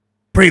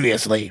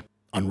Previously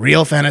on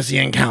Real Fantasy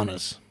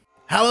Encounters.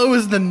 Hallow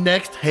is the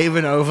next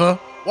haven over.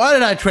 Why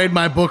did I trade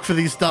my book for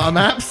these star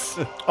maps?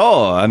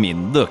 Oh, I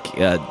mean, look,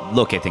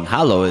 locating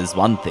Hallow is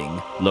one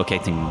thing.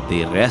 Locating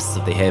the rest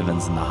of the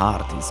havens in the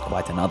heart is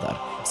quite another.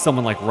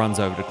 Someone runs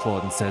over to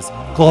Claude and says,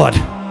 Claude,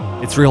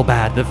 it's real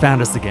bad. They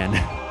found us again.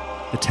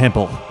 The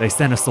temple. They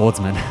sent a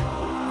swordsman.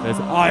 Says,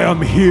 I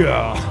am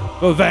here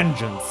for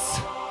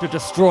vengeance, to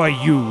destroy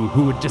you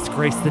who would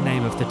disgrace the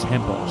name of the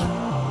temple.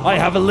 I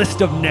have a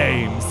list of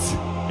names.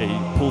 He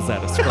pulls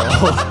out a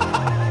scroll.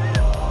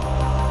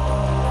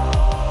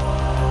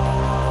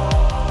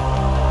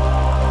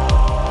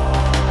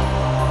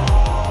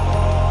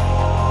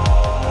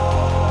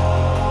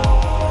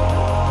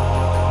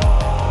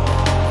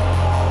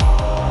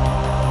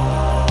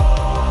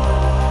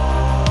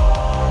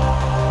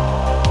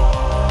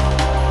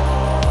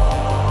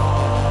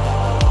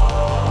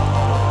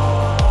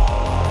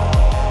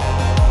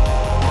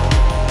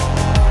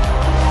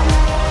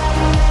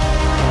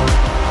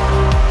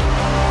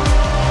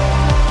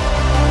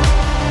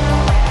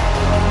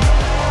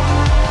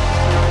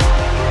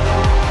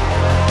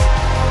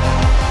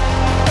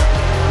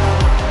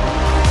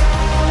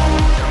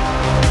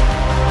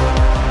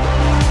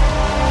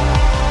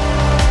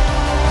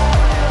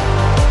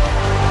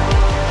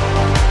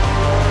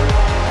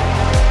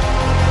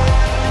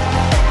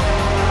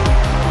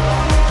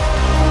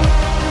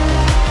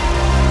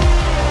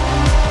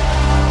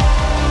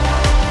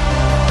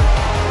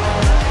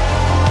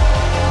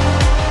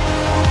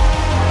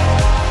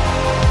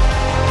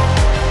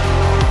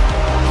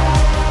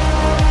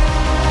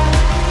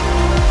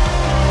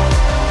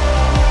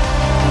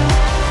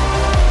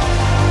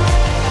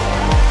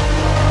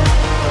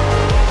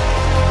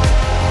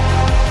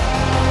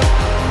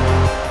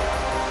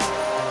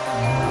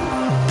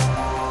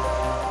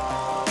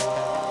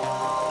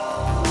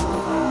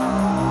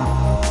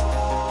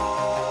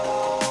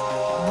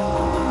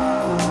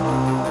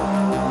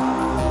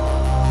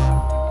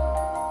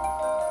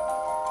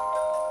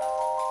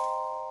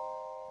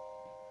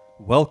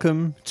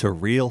 Welcome to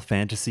Real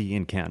Fantasy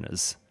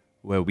Encounters,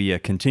 where we are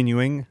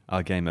continuing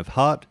our game of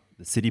Heart,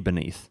 the City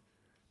Beneath.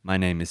 My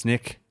name is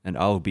Nick, and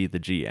I will be the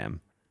GM.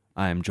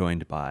 I am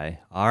joined by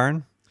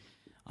Aaron.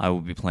 I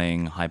will be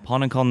playing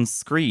Hyponicon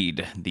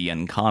Screed, the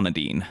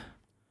Incarnadine.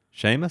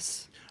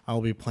 Seamus.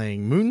 I'll be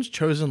playing Moon's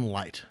Chosen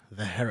Light,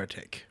 the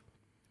Heretic.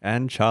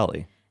 And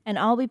Charlie. And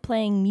I'll be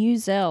playing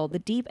Muzel, the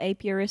deep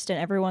apiarist and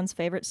everyone's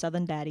favorite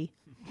southern daddy.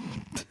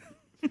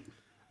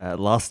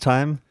 Last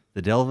time,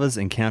 the Delvers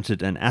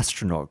encountered an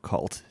astronaut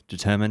cult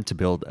determined to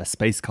build a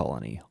space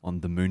colony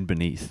on the moon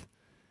beneath.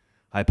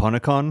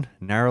 Hyponicon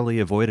narrowly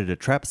avoided a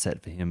trap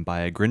set for him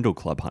by a Grindel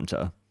Club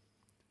hunter.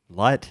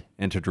 Light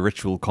entered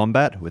ritual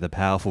combat with a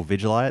powerful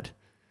Vigilite,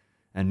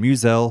 and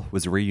Muzel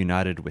was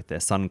reunited with their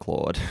son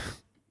Claude.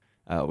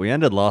 We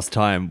ended last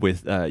time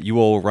with you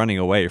all running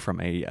away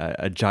from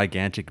a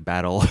gigantic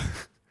battle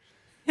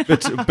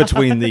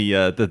between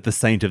the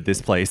saint of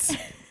this place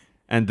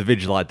and the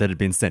Vigilite that had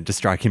been sent to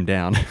strike him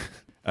down.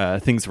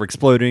 Things were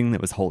exploding. There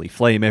was holy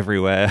flame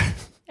everywhere.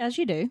 As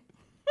you do.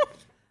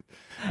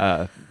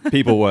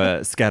 People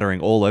were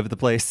scattering all over the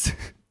place.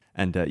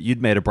 And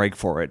you'd made a break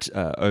for it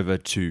over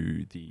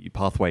to the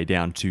pathway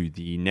down to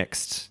the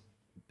next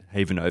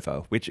haven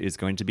over, which is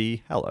going to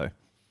be Hallow.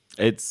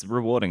 It's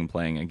rewarding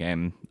playing a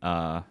game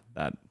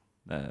that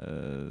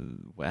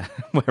where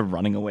we're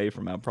running away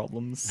from our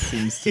problems.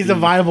 Seems to He's be a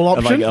viable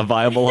option. Like a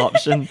viable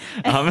option.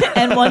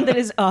 And one that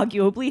is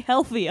arguably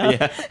healthier.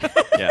 Yeah.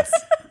 Yes.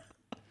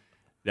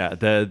 Yeah,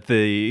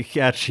 the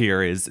catch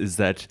here is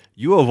that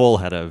you have all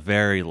had a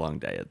very long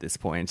day at this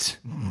point.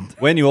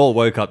 When you all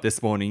woke up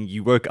this morning,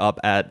 you woke up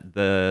at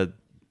the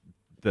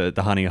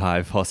Honey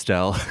Hive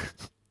hostel.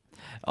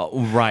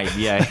 Oh, right,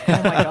 yeah.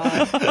 Oh my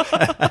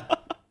god.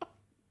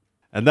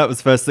 And that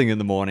was first thing in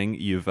the morning.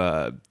 You've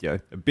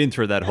been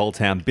through that whole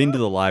town, been to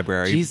the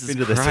library, Jesus been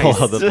to this Christ.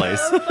 whole other place.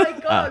 Oh my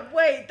god,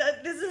 wait,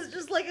 this is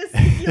just like a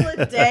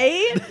singular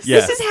day?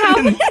 Yeah. This is how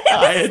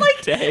entire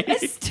it's day.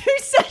 it's 2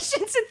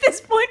 sessions at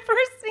this point for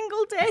a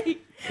single day.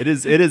 It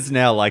is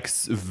now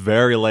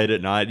very late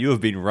at night. You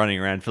have been running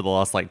around for the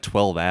last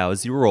 12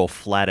 hours. You were all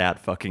flat out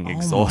fucking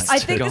exhausted. I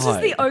think this is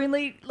God. the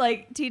only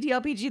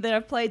TTRPG that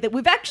I've played that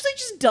we've actually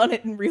just done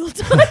it in real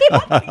time.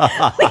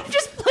 We've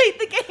just played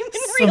the game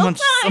in real time.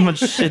 So much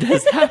shit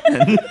has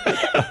happened.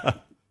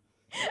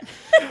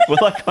 we're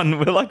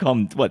like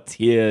on what,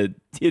 tier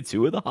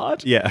 2 of the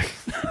heart? Yeah.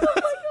 Oh my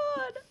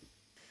god.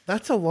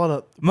 That's a lot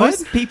of...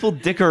 Most people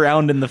dick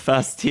around in the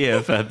first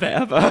tier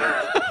forever.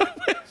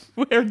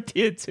 We're in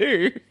tier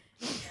 2.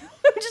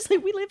 We're just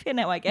we live here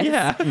now, I guess.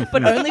 Yeah.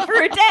 But only for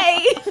a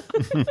day.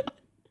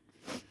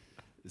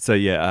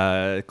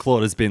 So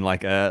Claude has been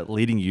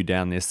leading you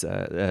down this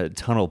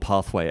tunnel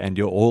pathway, and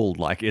you're all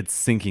it's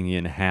sinking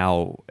in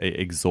how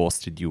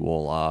exhausted you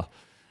all are.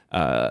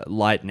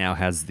 Light now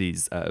has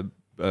these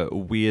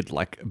weird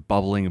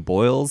bubbling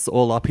boils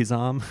all up his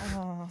arm.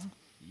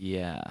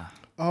 Yeah.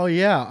 Oh,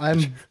 yeah,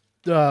 I'm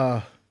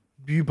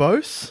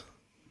bubose.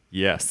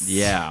 Yes.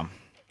 Yeah.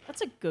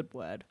 That's a good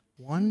word.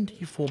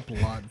 1d4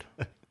 blood.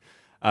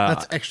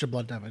 That's extra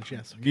blood damage,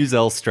 yes.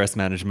 Muzel's stress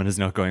management is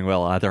not going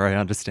well either, I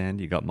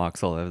understand. You got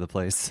marks all over the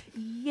place.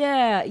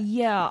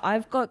 Yeah.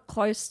 I've got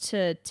close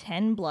to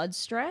 10 blood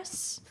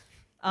stress.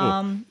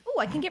 Oh,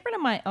 I can get rid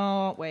of my.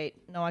 Oh, wait.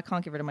 No, I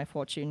can't get rid of my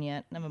fortune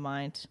yet. Never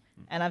mind.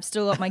 And I've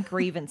still got my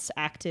grievance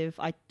active.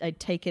 I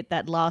take it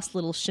that last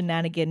little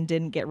shenanigan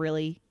didn't get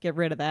rid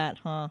of that,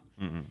 huh?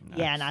 No.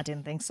 Yeah, no, I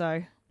didn't think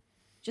so.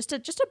 Just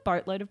a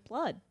boatload of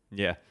blood.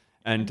 Yeah.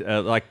 And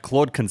like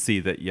Claude can see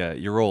that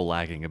you're all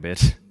lagging a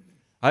bit.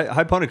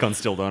 Hyponicon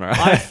still don't know.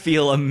 I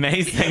feel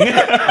amazing.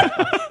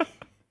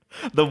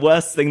 The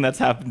worst thing that's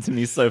happened to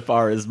me so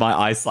far is my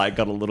eyesight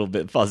got a little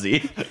bit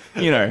fuzzy.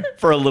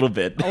 For a little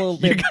bit.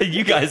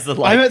 You guys are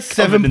like I'm at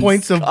 7 covered in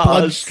points of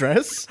blood scars.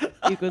 stress.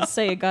 You could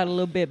say it got a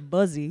little bit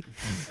buzzy.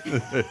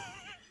 The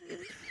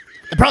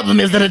problem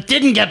is that it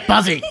didn't get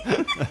buzzy.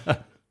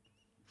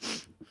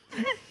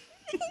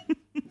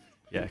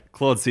 Yeah,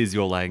 Claude sees you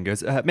all lagging and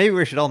goes, maybe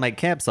we should all make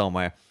camp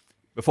somewhere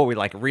before we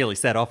like really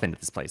set off into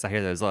this place. I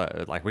hear there's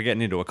like we're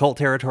getting into occult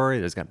territory.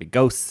 There's going to be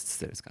ghosts.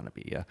 There's going to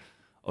be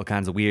all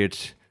kinds of weird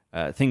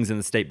things in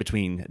the state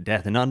between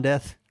death and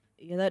undeath.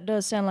 Yeah, that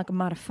does sound like a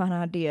mighty fun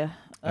idea.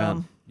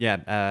 There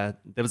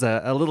was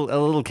a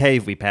little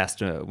cave we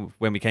passed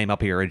when we came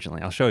up here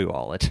originally. I'll show you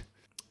all it.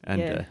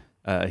 And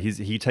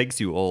he takes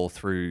you all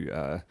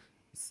through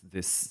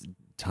this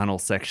tunnel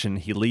section.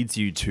 He leads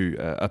you to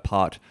a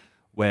part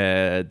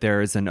where there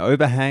is an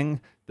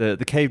overhang.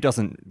 The cave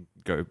doesn't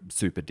go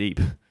super deep.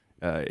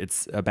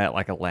 It's about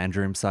like a land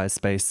room size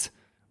space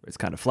where it's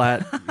kind of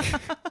flat.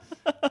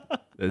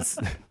 There's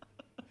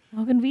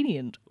How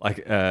convenient. like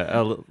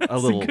a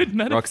little good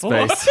rock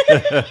metaphor.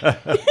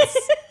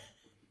 space.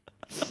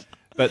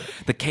 But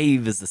The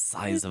cave is the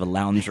size of a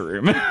lounge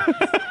room.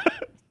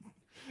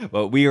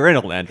 well, we are in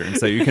a land room,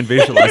 so you can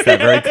visualize that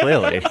very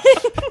clearly.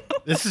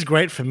 This is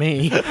great for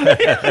me.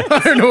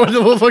 I don't know what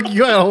the fuck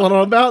you guys all on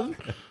about.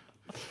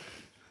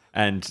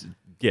 And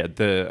yeah,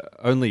 the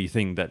only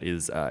thing that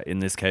is in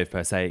this cave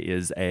per se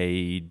is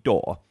a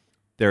door.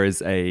 There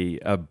is a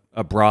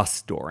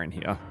brass door in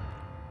here.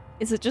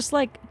 Is it just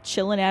like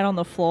chilling out on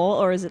the floor,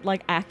 or is it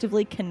like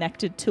actively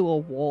connected to a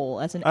wall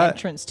as an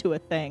entrance to a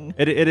thing?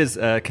 It is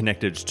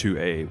connected to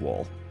a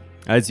wall.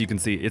 As you can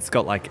see, it's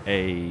got like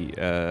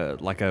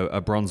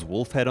a bronze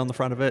wolf head on the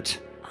front of it.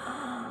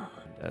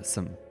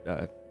 Some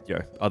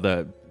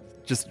other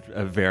just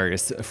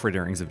various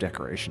fritterings of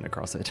decoration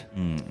across it.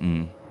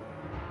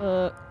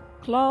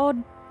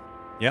 Claude,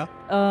 Yeah.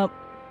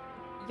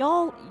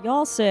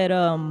 y'all said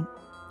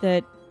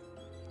that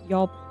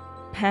y'all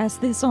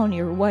passed this on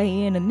your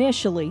way in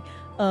initially.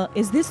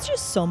 Is this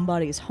just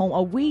somebody's home?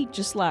 Are we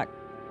just like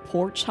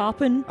porch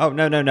hopping? Oh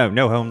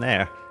no home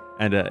there.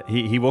 And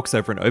he walks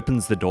over and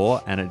opens the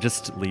door, and it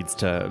just leads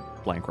to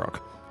Blank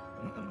Rock.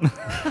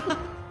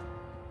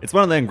 It's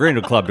one of them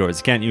Grindel Club doors.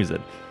 You can't use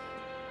it.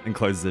 And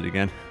closes it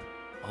again.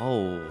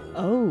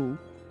 Oh,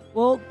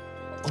 well,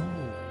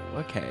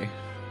 Okay.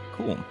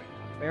 Cool.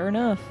 fair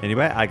enough.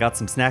 Anyway, I got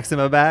some snacks in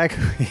my bag.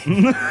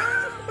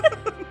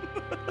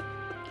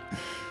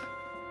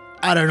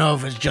 I don't know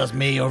if it's just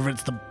me or if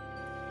it's the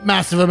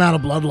massive amount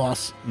of blood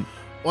loss.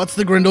 What's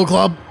the Grindel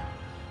Club?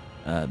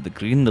 The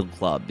Grindel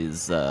Club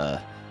is, do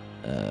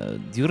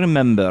you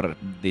remember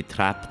the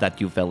trap that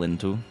you fell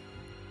into?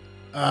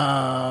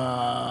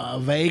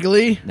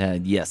 Vaguely.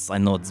 Yes, I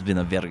know it's been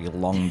a very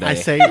long day. I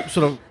say,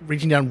 sort of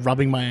reaching down,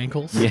 rubbing my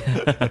ankles.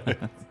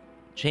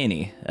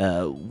 Cheney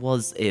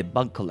was a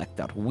bug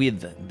collector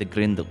with the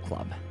Grindel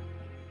Club.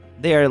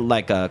 They're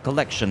like a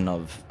collection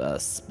of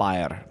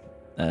Spire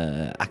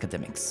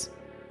academics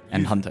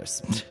and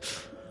hunters.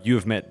 You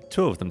have met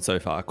two of them so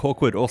far.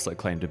 Corkwood also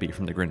claimed to be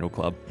from the Grindel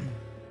Club.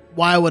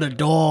 Why would a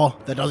door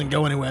that doesn't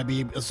go anywhere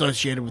be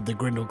associated with the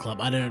Grindel Club?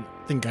 I don't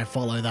think I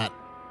follow that.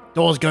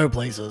 Doors go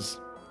places.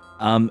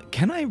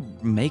 Can I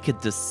make a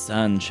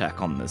discern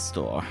check on this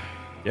door?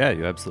 Yeah,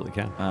 you absolutely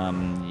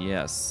can.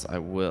 Yes, I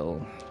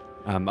will.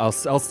 I'll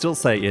still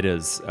say it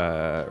is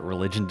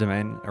religion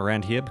domain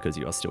around here because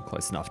you are still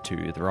close enough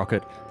to the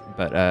rocket,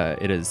 but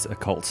it is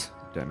occult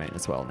domain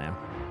as well now.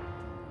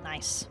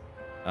 Nice.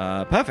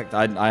 Perfect.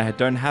 I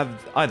don't have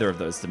either of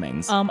those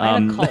domains. I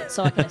have a cult,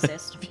 so I can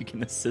assist. If you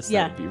can assist,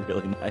 Yeah. that would be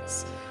really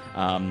nice.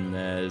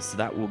 So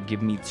that will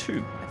give me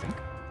 2, I think.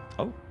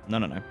 Oh, no.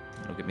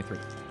 It'll give me 3.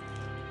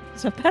 I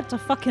was about to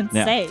fucking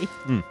Yeah. say.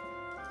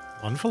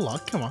 One for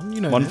luck. Come on,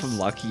 you know 1 this. from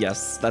luck,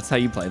 yes. That's how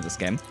you play this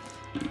game.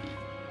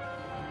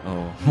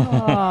 Oh.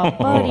 Oh,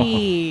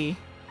 buddy.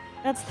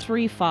 That's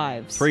 3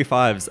 5s. 3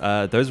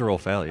 5s, those are all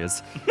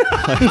failures.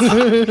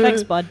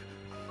 Thanks, bud.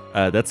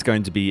 That's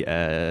going to be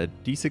a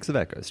D6 of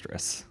echo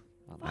stress.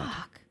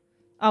 Fuck.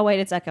 Oh, wait,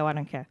 it's Echo. I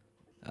don't care.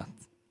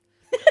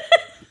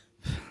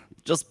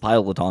 Just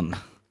pile it on.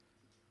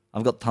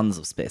 I've got tons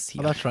of space Oh,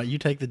 here. that's right. You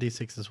take the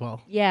D6 as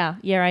well. Yeah,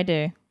 I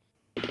do.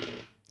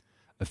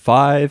 A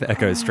 5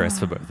 echo stress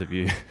for both of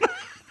you.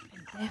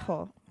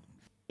 Oh.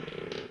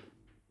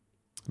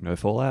 No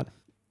fallout.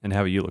 And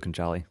how are you looking,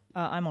 Charlie?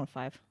 I'm on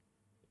 5.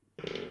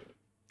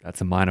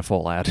 That's a minor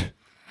fallout.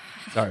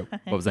 Sorry,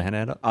 what was the hand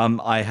up?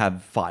 I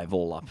have 5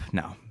 all up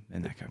now.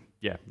 an echo.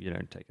 Yeah, you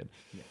don't take it.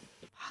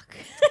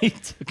 He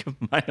took a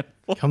minor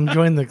fall. Come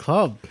join the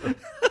club.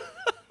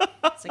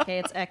 It's okay.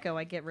 It's Echo.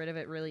 I get rid of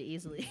it really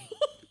easily.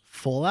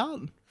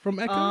 Fallout from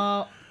Echo?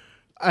 Uh,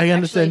 I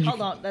understand. Actually,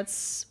 hold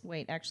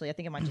on. Actually, I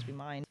think it might just be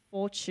mine.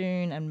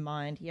 Fortune and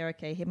mind. Yeah,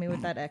 okay. Hit me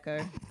with that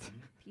Echo.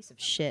 Piece of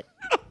shit.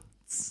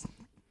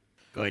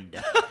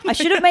 Good. I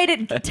should have made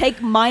it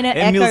take minor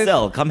Hey, Echo.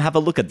 Musel, come have a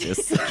look at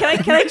this.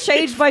 Can I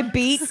change my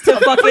beat to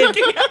fucking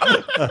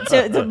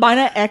to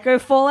minor Echo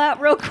Fallout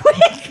real quick?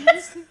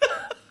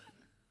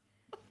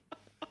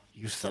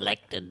 You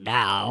selected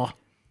now.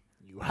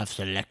 You have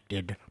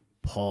selected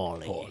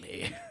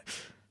poorly.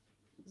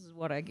 This is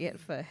what I get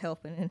for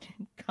helping in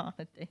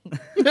Carnadine.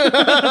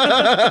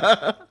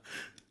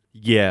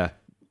 Yeah.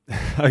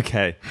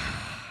 Okay.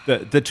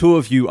 The two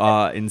of you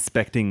are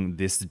inspecting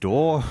this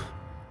door.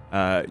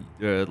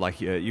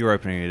 You're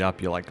opening it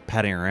up. You're like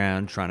patting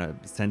around, trying to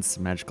sense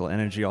magical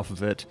energy off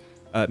of it.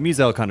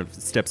 Musel kind of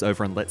steps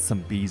over and lets some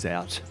bees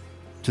out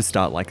to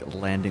start like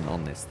landing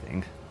on this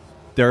thing.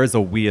 There is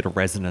a weird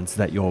resonance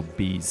that your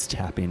bees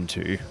tap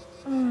into.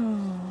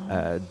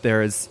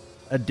 There is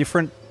a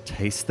different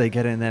taste they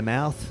get in their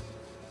mouth.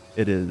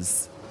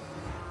 It's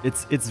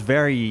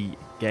very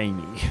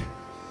gamey.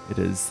 It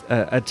is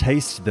a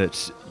taste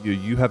that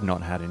you have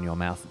not had in your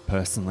mouth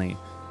personally,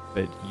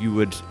 but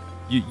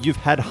you've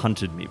had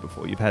hunted me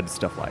before. You've had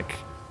stuff like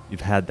you've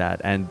had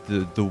that, and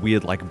the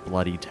weird like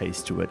bloody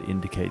taste to it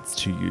indicates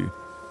to you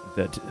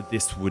that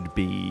this would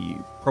be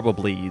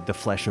probably the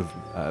flesh of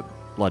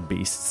blood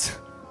beasts.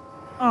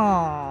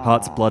 Aww.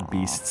 Heart's blood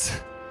beasts.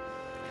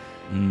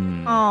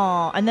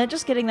 Aww. And they're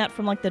just getting that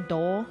from like the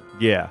door.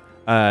 Yeah.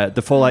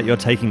 The fallout you're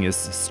taking is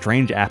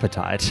strange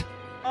appetite.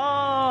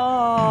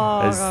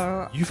 Oh.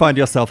 As you find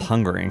yourself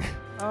hungering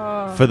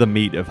for the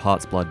meat of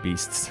Heart's blood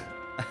beasts.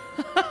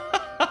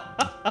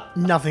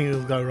 Nothing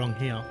will go wrong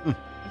here.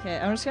 Okay,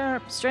 I'm just gonna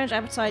strange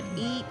appetite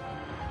eat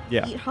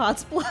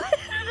Heart's blood.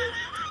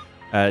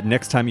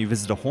 Next time you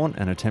visit a haunt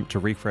and attempt to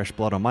refresh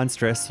blood or mind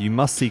stress, you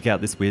must seek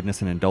out this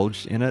weirdness and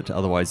indulge in it,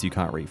 otherwise you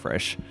can't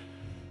refresh.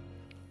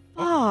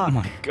 Oh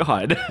my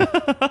god.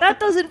 That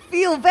doesn't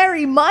feel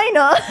very minor.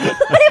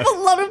 I have a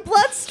lot of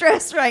blood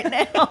stress right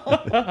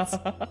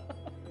now.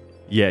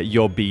 Yeah,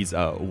 your bees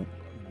are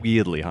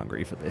weirdly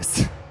hungry for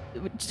this.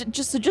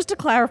 Just to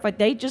clarify,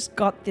 they just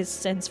got this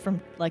sense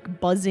from like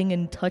buzzing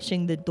and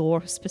touching the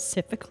door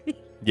specifically.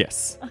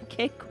 Yes.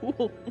 Okay,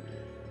 cool.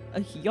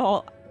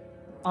 Y'all,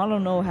 I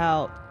don't know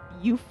how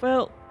you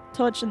felt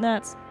touching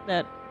that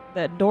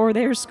door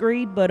there,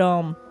 Screed, but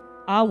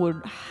I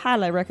would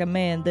highly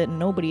recommend that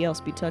nobody else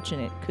be touching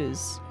it,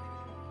 because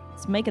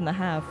it's making the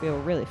hive feel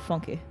really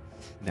funky.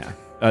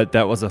 No.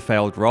 That was a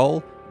failed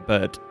roll,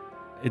 but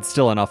it's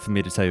still enough for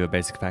me to tell you a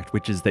basic fact,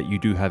 which is that you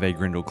do have a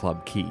Grindel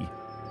Club key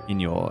in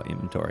your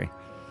inventory.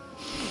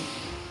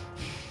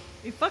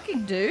 You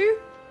fucking do?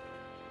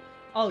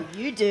 Oh,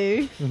 you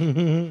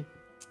do?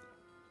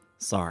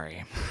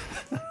 Sorry.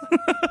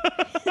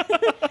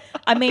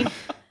 I mean,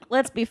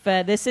 let's be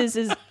fair. This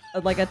is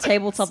like a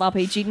tabletop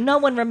RPG. No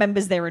one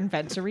remembers their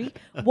inventory.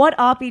 What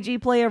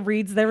RPG player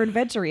reads their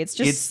inventory? It's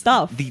just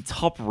stuff. The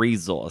top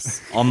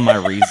resource on my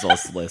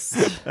resource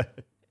list.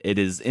 It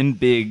is in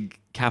big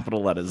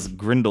capital letters,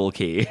 Grindel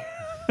key.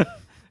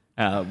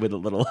 With a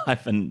little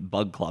hyphen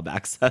bug club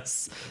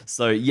access.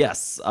 So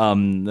yes,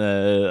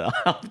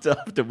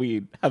 after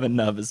we have a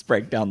nervous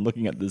breakdown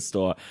looking at this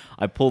door,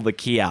 I pull the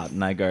key out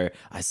and I go,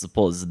 I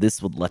suppose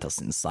this would let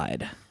us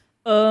inside.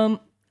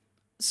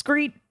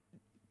 Screet,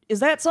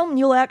 is that something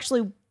you'll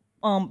actually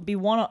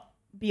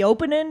be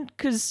opening?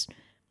 Because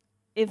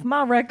if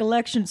my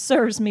recollection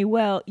serves me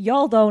well,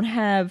 y'all don't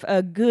have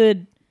a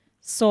good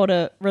sort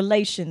of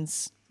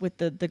relations with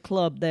the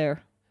club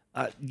there.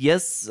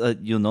 Yes, it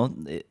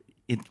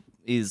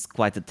is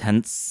quite a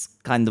tense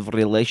kind of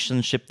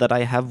relationship that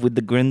I have with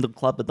the Grindel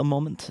Club at the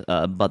moment.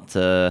 But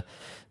there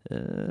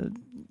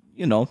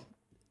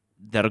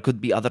could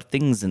be other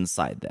things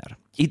inside there.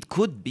 It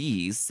could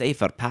be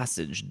safer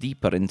passage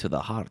deeper into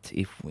the heart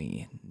if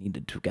we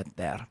needed to get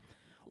there,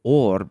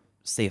 or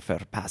safer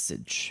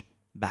passage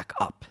back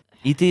up.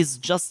 It is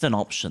just an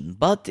option,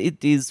 but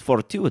it is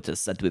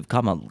fortuitous that we've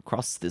come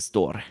across this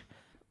door.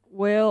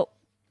 Well,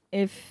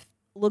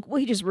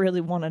 we just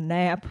really want a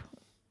nap.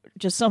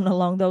 Just something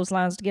along those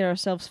lines to get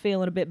ourselves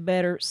feeling a bit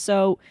better.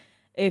 So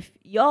if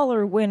y'all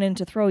are willing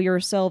to throw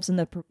yourselves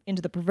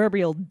into the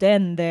proverbial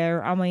den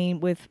there, I mean,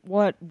 with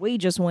what we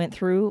just went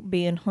through,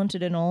 being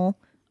hunted and all,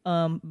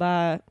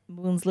 by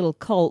Moon's little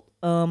cult,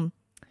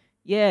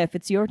 yeah, if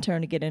it's your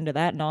turn to get into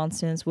that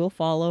nonsense, we'll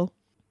follow.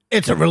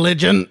 It's a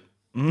religion.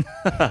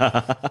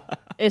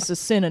 It's a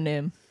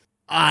synonym.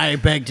 I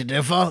beg to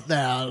differ.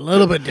 They're a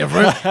little bit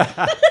different.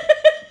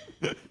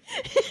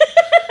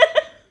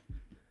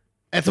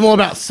 It's more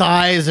about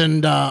size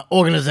and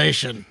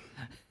organization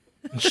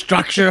and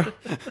structure.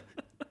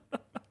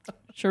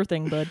 Sure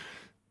thing, bud.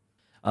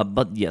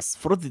 But yes,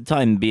 for the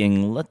time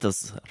being, let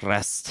us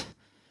rest.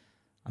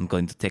 I'm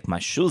going to take my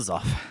shoes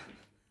off.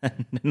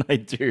 And then I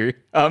do.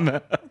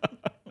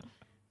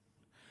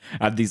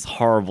 have these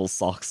horrible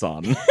socks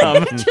on.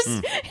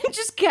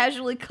 Just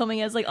casually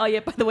coming as like, oh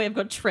yeah, by the way, I've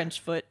got trench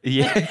foot.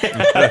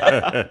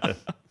 Yeah.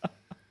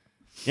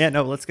 Yeah,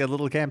 no, let's get a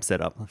little camp set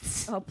up.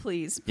 Oh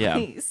please, Yeah.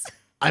 please.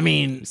 I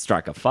mean,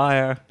 Strike a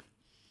fire.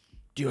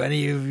 do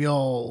any of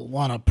y'all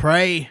want to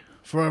pray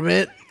for a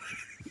bit?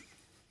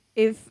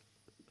 If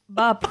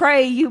by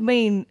pray you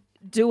mean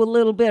do a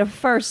little bit of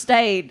first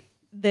aid,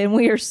 then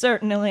we are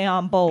certainly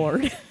on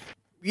board.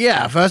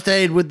 Yeah, first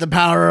aid with the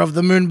power of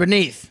the moon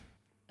beneath.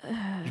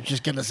 You're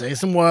just gonna say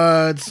some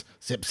words,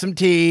 sip some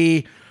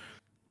tea.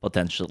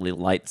 Potentially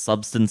light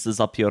substances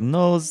up your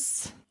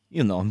nose.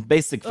 You know,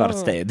 basic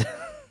first aid.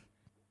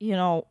 You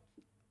know,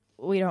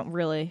 we don't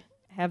really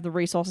have the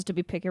resources to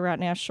be picky right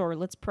now. Sure,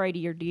 let's pray to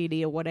your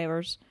deity or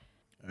whatever's.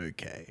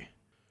 Okay.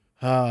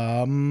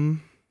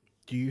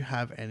 Do you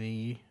have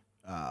any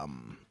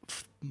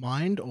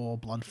mind or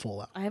blood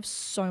fallout? I have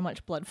so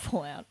much blood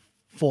fallout.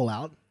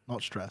 Fallout,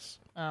 not stress.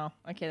 Oh,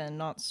 okay then,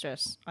 not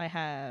stress. I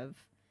have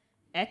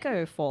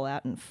echo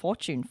fallout and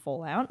fortune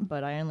fallout,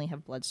 but I only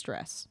have blood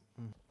stress.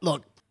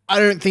 Look, I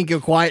don't think you're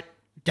quite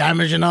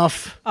damaged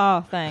enough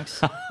Oh, thanks.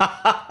 for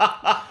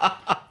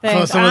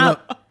Thanks. some of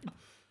the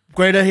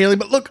greater healing.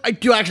 But look, I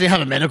do actually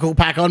have a medical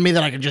pack on me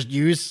that I can just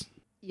use.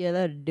 Yeah,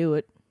 that'd do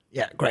it.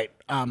 Yeah, great.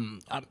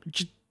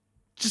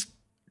 Just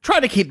try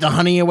to keep the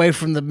honey away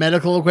from the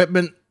medical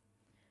equipment.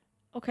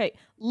 Okay,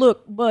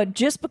 look, bud,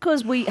 just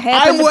because we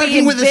happen I'm to be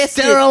working with a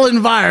invested, sterile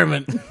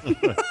environment.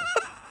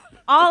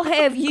 I'll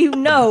have you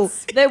know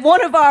that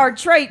one of our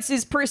traits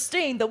is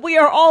pristine, that we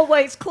are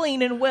always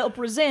clean and well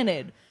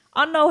presented.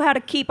 I know how to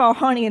keep our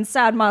honey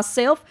inside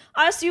myself.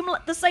 I assume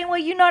the same way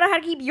you know how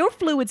to keep your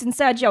fluids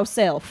inside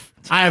yourself.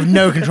 I have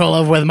no control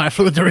over whether my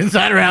fluids are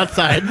inside or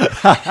outside.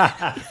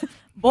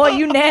 Boy,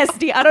 you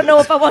nasty. I don't know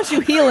if I want you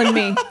healing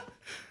me.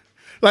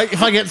 Like,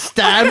 if I get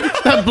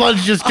stabbed, that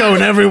blood's just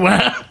going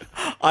everywhere.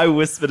 I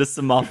whisper to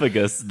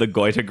Simophagus, the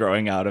goiter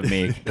growing out of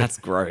me. That's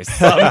gross.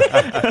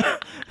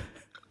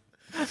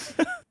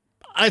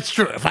 It's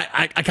true. If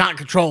I can't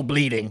control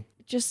bleeding.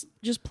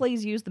 Just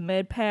please use the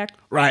med pack.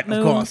 Right, Moon.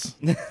 of course.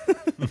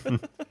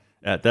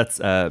 That's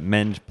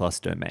mend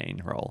plus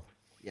domain roll.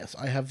 Yes,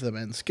 I have the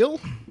men's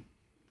skill,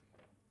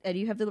 And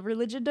you have the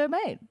religion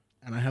domain.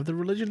 and I have the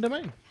religion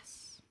domain.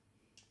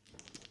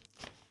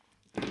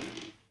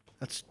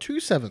 That's 2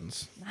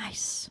 7s.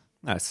 Nice.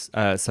 Nice.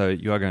 So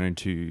you are going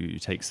to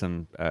take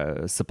some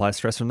supply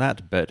stress from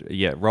that, but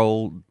yeah,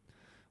 roll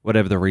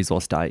whatever the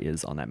resource die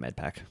is on that med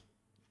pack.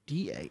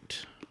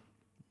 D8.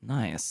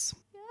 Nice.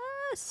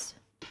 Yes.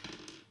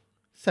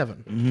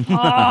 7.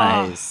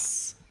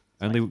 Nice.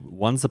 Only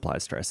one supply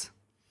stress.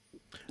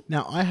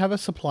 Now, I have a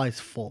supplies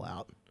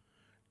fallout.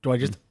 Do I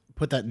just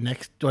put that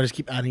next? Do I just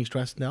keep adding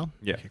stress now?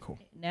 Yeah. Okay, cool.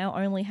 Now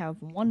only have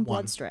one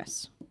blood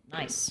stress.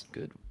 Nice.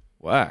 Good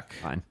work.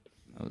 Fine.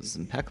 That was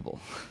impeccable.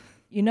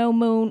 You know,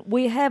 Moon,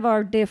 we have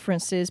our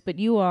differences, but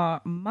you are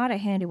mighty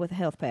handy with a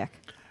health pack.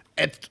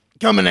 It's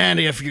come in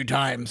handy a few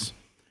times.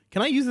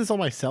 Can I use this on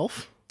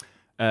myself?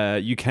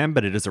 You can,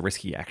 but it is a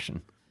risky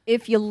action.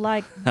 If you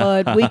like,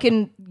 bud, we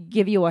can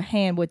give you a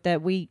hand with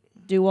that. We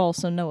do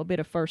also know a bit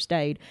of first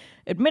aid.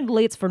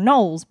 Admittedly, it's for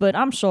gnolls, but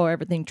I'm sure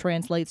everything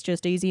translates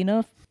just easy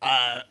enough.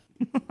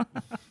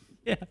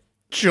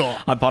 Sure.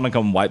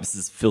 Hyponicon wipes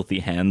his filthy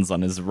hands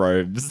on his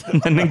robes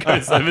and then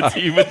goes over to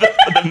you with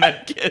the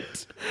med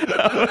kit.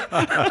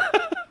 I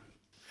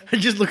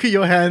just look at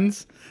your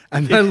hands,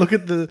 and then I look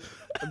at the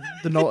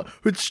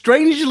who's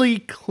strangely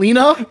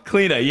cleaner.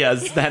 Cleaner,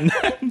 yes, than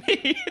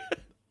me.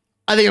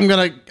 I think I'm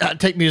gonna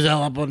take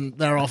Musel up on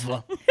their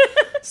offer.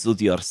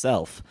 Suit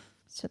yourself.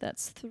 So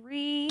that's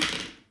 3.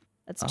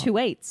 That's 2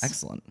 8s.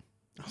 Excellent.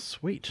 Oh,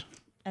 sweet.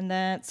 And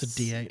that's It's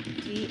a D8.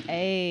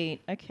 D8.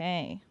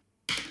 Okay.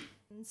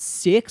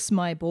 6,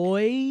 my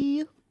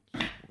boy.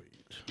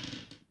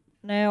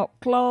 Now,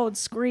 Claude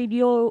Screed,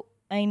 you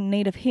ain't in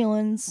need of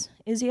healings,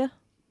 is ya?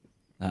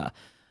 I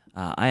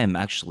am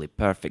actually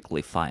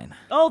perfectly fine.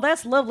 Oh,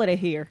 that's lovely to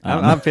hear.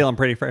 I'm feeling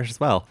pretty fresh as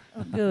well.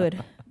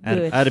 Good. And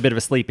Good. I had a bit of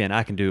a sleep in.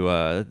 I can do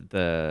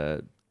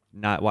the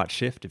night watch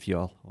shift if you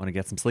all want to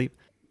get some sleep.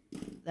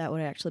 That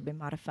would actually be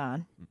mighty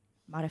fine.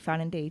 Mighty fine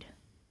indeed.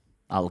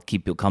 I'll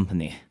keep you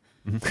company.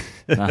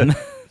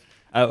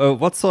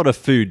 What sort of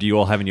food do you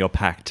all have in your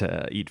pack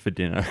to eat for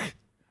dinner?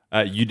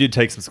 You did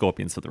take some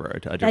scorpions for the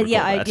road. I do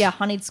recall that. Yeah,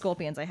 honeyed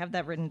scorpions. I have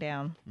that written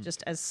down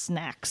just as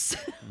snacks.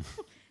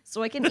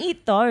 So I can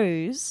eat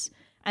those.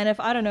 And if,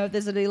 I don't know, if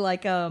there's any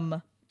like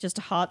just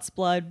heart's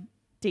blood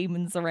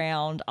demons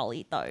around, I'll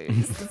eat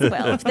those as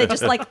well. If they're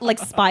just like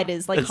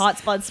spiders, like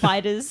heart's blood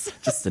spiders.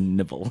 Just a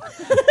nibble.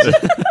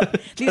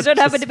 These don't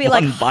happen to be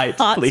like one bite,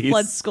 heart's please.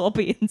 blood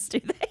scorpions,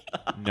 do they?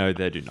 No,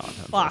 they do not,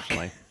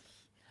 unfortunately.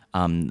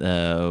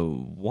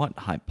 What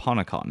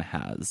Hyponicon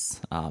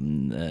has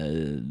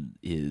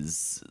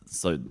is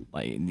so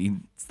like he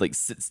like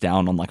sits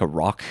down on like a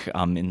rock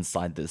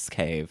inside this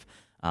cave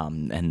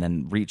and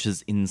then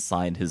reaches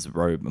inside his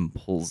robe and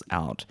pulls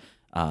out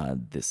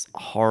this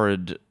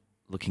horrid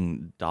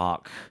looking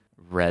dark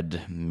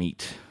red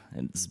meat.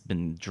 It's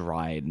been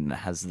dried and it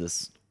has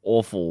this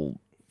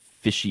awful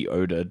fishy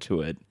odor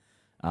to it.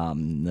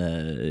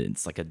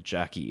 It's like a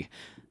jerky.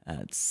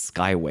 It's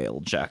sky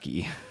whale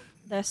jerky.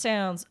 That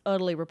sounds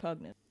utterly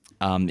repugnant.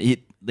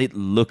 It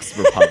looks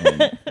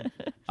repugnant.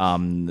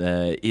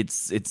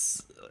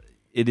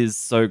 It is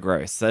so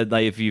gross. So,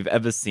 like, if you've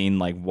ever seen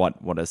like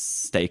what a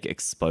steak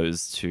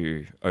exposed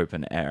to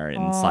open air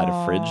inside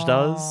a fridge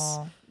does,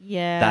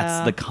 Yeah.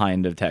 that's the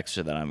kind of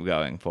texture that I'm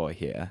going for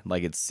here.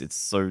 Like it's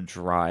so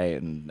dry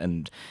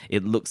and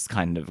it looks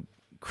kind of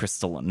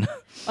crystalline.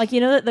 Like, you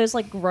know that those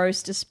like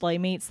gross display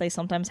meats they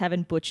sometimes have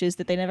in butchers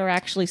that they never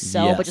actually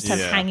sell but just have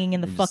Yeah. hanging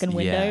in the fucking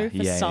window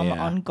for some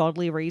yeah.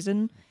 ungodly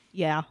reason.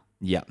 Yeah.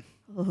 Yeah.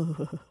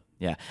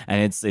 Yeah,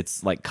 and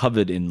it's like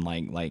covered in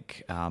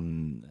like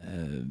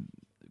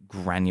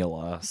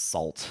granular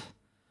salt.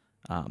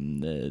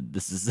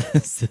 This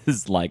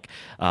is like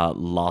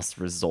last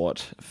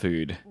resort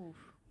food.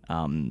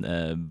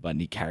 But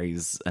he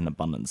carries an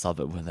abundance of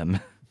it with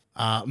him.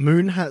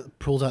 Moon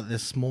pulls out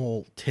this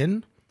small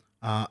tin,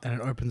 and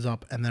it opens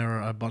up, and there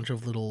are a bunch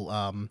of little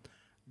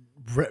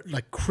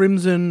like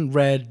crimson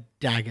red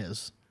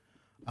daggers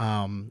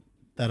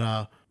that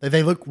are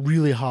they look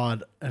really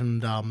hard,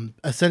 and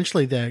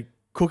essentially they're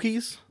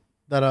cookies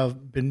that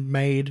have been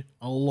made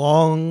a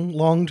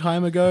long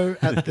time ago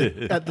at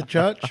the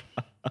church,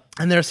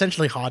 and they're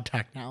essentially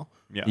hardtack now.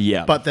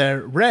 Yeah, But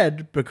they're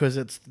red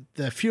because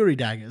they're fury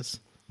daggers.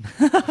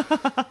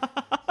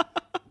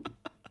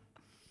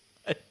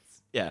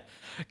 yeah.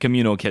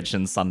 Communal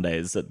kitchen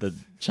Sundays at the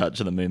Church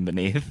of the Moon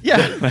Beneath. Yeah.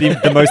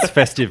 The most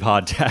festive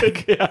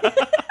hardtack.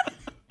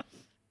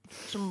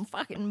 Some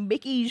fucking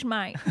bickies,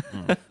 mate.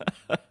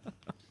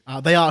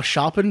 They are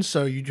sharpened,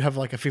 so you have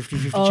like a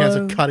 50-50 chance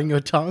of cutting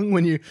your tongue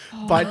when you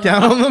bite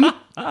down on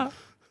them.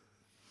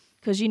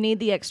 Because you need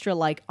the extra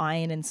like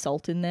iron and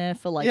salt in there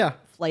for like Yeah.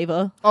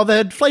 flavor. Oh,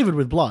 they're flavored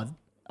with blood.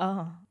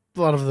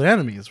 Blood of the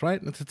enemies,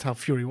 right? That's how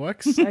fury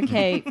works.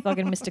 Okay,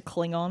 fucking Mr.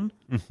 Klingon.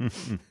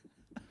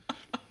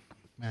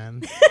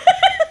 Man.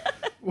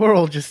 We're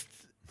all just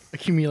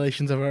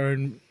accumulations of our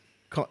own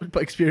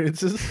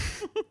experiences.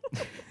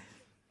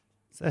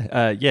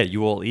 So,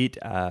 you all eat.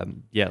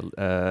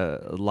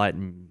 Light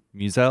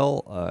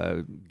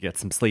musel. Get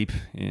some sleep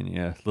in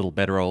your little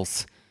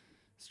bedrolls,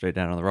 straight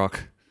down on the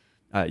rock.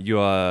 You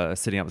are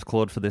sitting up with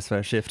Claude for this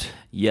first shift.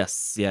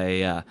 Yes,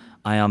 yeah.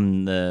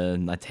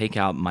 I take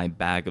out my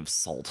bag of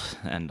salt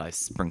and I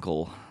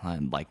sprinkle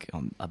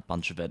a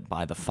bunch of it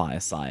by the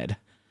fireside,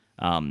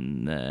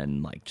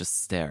 and like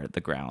just stare at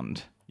the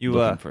ground,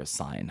 looking for a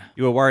sign.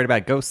 You were worried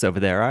about ghosts over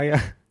there, are you?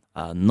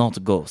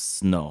 Not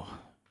ghosts, no.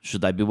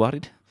 Should I be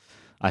worried?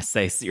 I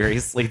say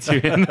seriously to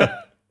him.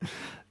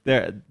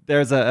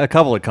 There's a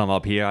couple that come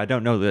up here. I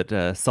don't know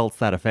that salt's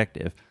that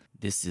effective.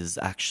 This is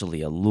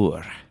actually a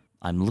lure.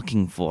 I'm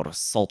looking for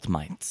salt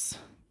mites.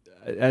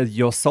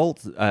 Your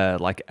salt,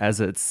 as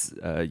it's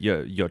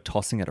you're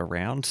tossing it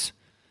around,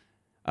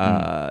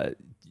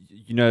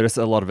 you notice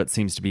a lot of it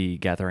seems to be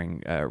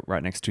gathering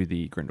right next to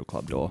the Grindel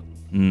Club door.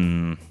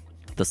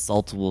 The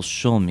salt will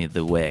show me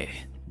the way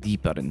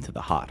deeper into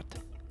the heart,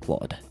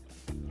 Claude.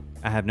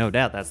 I have no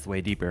doubt that's the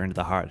way deeper into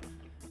the heart.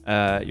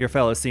 Your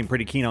fellows seem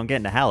pretty keen on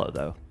getting to Hallow,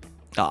 though.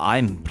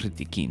 I'm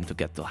pretty keen to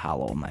get to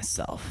Hallow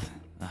myself.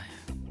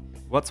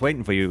 What's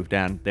waiting for you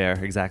down there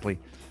exactly?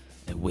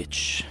 A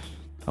witch.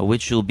 A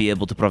witch who will be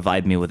able to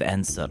provide me with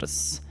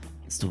answers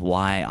as to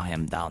why I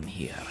am down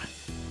here.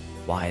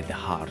 Why the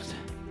heart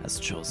has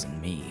chosen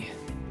me.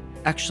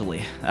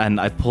 Actually, and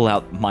I pull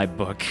out my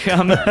book.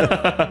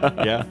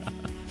 Yeah.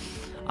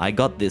 I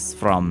got this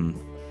from...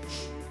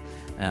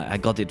 I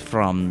got it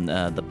from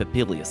the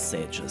Papilius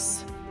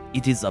sages.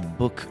 It is a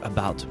book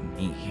about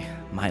me,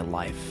 my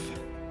life.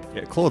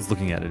 Yeah, Claude's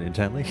looking at it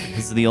intently.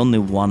 It's the only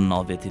one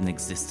of it in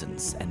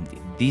existence, and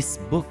this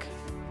book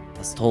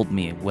has told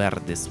me where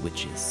this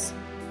witch is.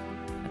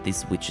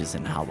 This witch is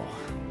in Hallow.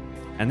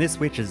 And this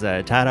witch is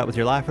tied up with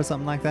your life or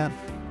something like that?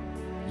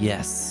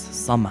 Yes,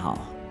 somehow.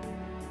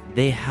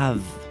 They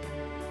have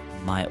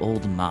my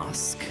old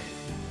mask.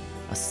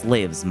 A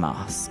slave's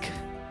mask.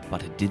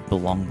 But it did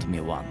belong to me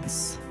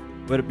once.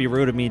 Would it be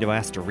rude of me to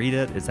ask to read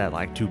it? Is that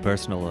like too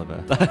personal of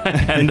a... I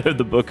hand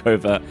the book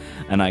over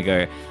and I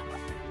go,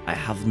 I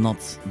have not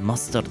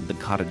mustered the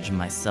courage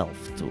myself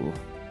to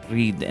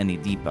read any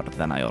deeper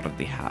than I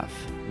already have.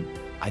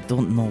 I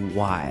don't know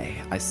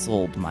why I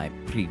sold my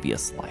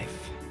previous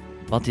life,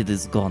 but it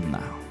is gone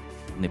now,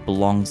 and it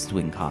belongs to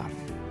Incarn.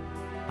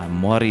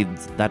 I'm worried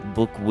that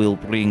book will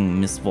bring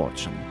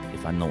misfortune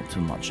if I know too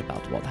much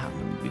about what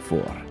happened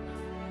before.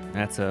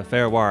 That's a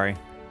fair worry.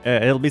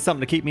 It'll be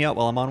something to keep me up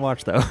while I'm on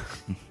watch, though.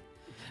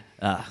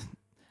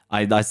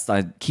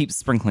 I keep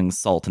sprinkling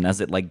salt, and as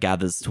it like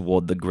gathers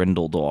toward the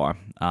Grindel door,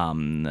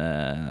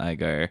 I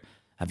go,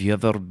 have you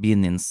ever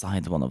been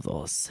inside one of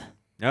those?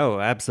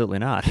 No, absolutely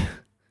not.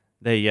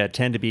 They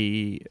tend to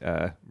be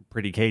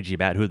pretty cagey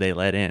about who they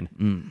let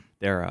in.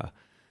 They're,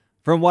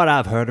 from what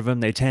I've heard of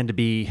them, they tend to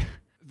be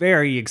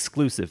very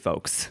exclusive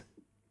folks.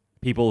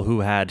 People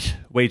who had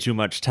way too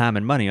much time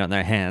and money on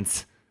their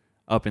hands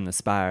up in the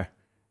spire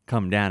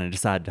come down and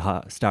decide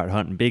to start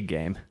hunting big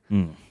game.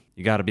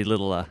 You got to be a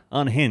little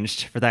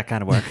unhinged for that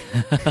kind of work.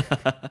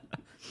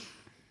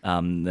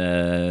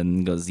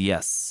 Goes,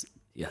 yes.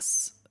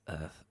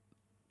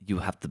 You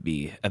have to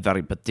be a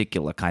very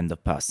particular kind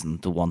of person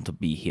to want to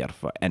be here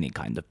for any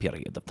kind of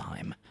period of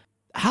time.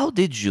 How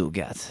did you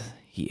get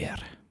here?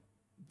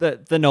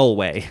 The Knoll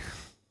way.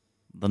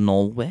 The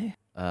Norway?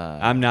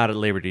 I'm not at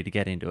liberty to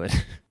get into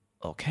it.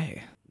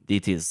 Okay.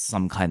 It is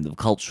some kind of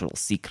cultural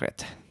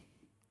secret.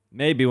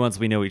 Maybe once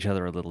we know each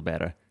other a little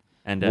better.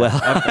 And Well,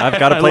 I've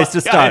got a place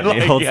to start.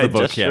 He holds the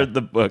book. I just read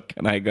the book,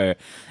 and I go,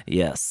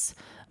 yes,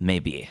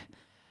 maybe.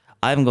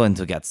 I'm going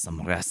to get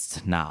some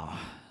rest now,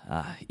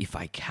 if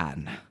I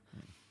can.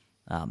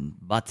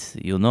 But,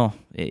 you know,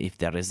 if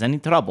there is any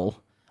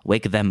trouble,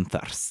 wake them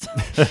first.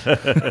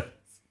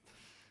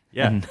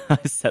 Yeah. And I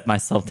set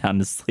myself down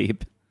to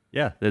sleep.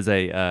 Yeah, there's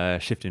a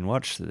shift in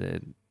watch.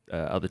 The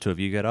other two of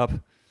you get up.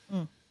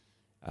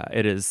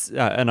 It is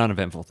an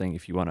uneventful thing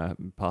if you want to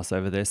pass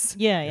over this.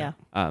 Yeah.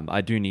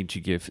 I do need to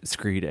give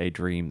Screed a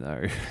dream,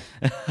 though.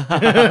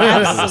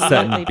 Absolutely.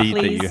 certain beat that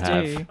Please you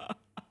have. do.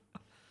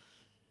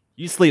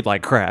 You sleep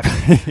like crap.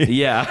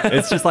 Yeah.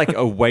 It's just like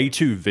a way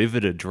too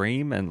vivid a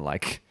dream and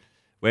like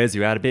wears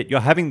you out a bit. You're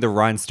having the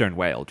rhinestone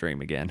whale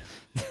dream again.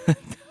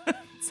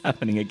 It's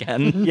happening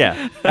again.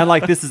 Yeah. And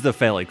like this is the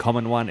fairly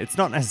common one. It's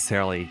not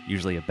necessarily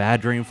usually a bad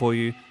dream for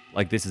you.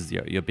 Like this is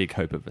your big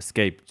hope of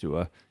escape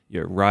to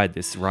ride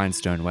this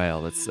rhinestone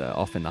whale that's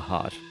off in the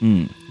heart.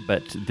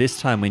 But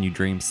this time when you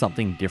dream,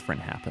 something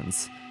different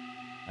happens.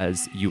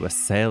 As you are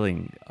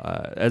sailing,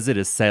 as it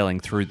is sailing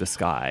through the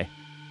sky,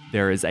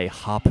 there is a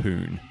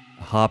harpoon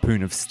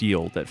of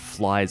steel that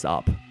flies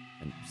up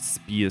and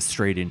spears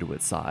straight into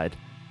its side.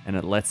 And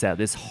it lets out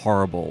this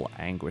horrible,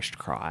 anguished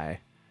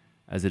cry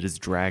as it is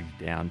dragged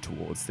down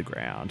towards the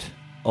ground.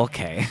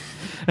 Okay.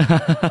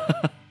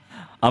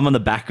 I'm on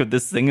the back of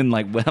this thing and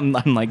like I'm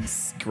like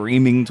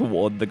screaming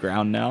toward the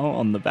ground now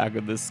on the back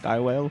of this sky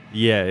whale.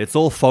 Yeah, it's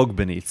all fog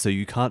beneath, so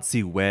you can't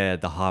see where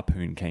the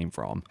harpoon came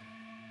from.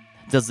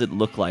 Does it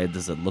look like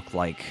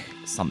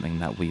something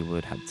that we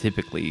would have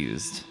typically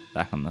used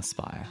back on the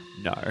Spire?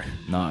 No.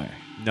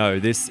 No.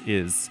 This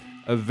is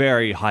a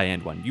very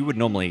high-end one. You would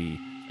normally...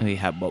 We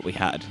had what we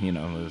had, you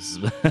know, it was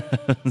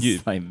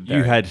You, like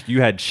you very-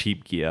 had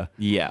cheap gear.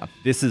 Yeah.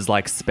 This is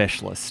like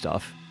specialist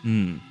stuff.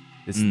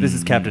 This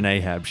is Captain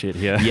Ahab shit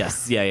here.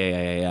 Yes.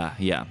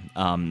 Yeah.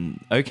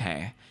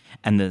 Okay.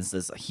 And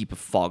there's a heap of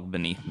fog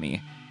beneath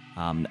me.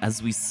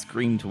 As we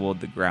scream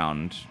toward the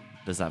ground,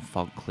 does that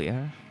fog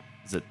clear?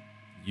 Is it?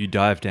 You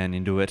dive down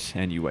into it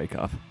and you wake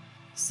up.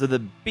 So the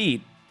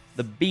beat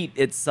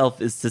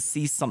itself is to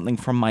see something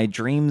from my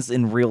dreams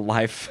in real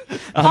life.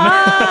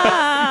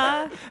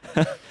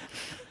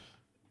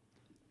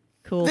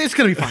 Cool. It's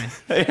gonna be fine.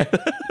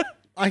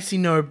 I see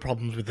no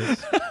problems with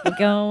this. We're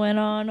going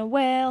on a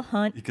whale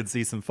hunt. You can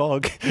see some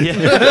fog.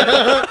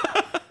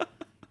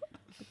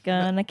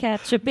 Gonna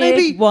catch a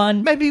big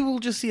one. Maybe we'll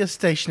just see a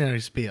stationary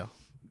spear.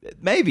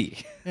 Maybe.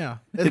 Yeah.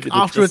 It's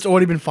After it's just-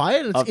 already been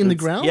fired, it's After in the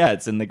it's- ground. Yeah,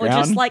 it's in the Or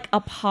ground. just like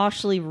a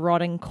partially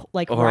rotting,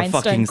 like or a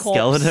rhinestone fucking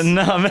corpse skeleton.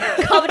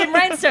 covered in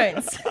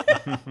rhinestones.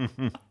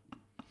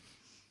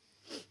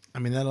 I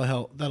mean, that'll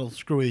help. That'll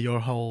screw with your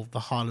whole the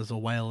heart is a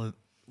whale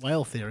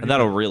theory.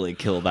 That'll really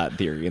kill that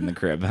theory in the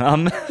crib. You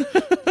don't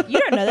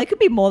know. There could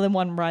be more than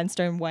one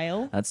rhinestone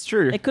whale. That's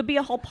true. It could be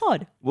a whole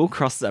pod. We'll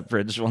cross that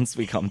bridge once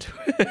we come to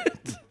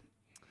it.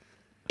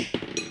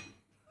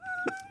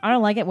 I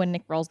don't like it when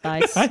Nick rolls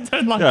dice. I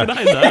don't like it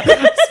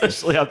either,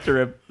 especially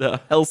after a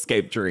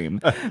hellscape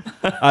dream.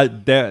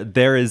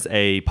 There is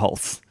a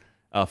pulse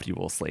after you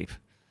all sleep.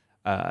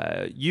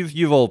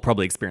 You've all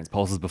probably experienced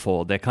pulses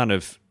before. They're kind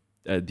of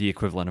the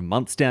equivalent of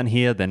months down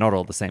here. They're not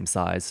all the same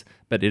size,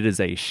 but it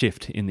is a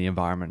shift in the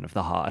environment of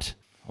the heart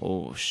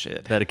Oh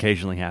shit! that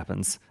occasionally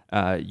happens.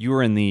 You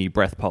were in the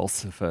breath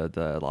pulse for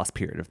the last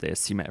period of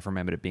this. You may have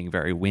remembered it being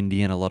very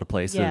windy in a lot of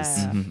places.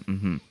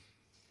 Yeah.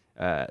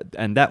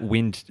 And that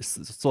wind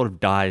sort of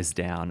dies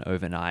down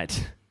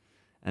overnight.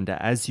 And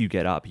as you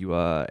get up, you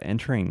are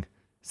entering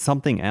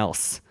something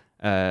else.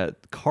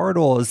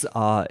 Corridors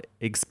are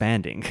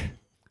expanding.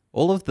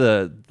 All of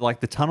the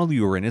tunnel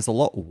you were in is a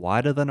lot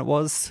wider than it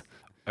was.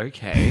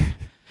 Okay.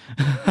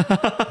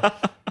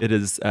 It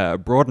is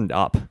broadened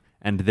up,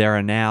 and there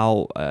are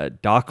now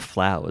dark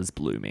flowers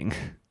blooming.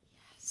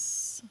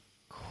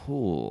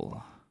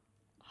 Cool.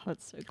 Oh,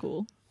 that's so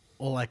cool.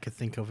 All I could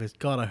think of is,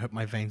 God, I hope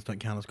my veins don't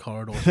count as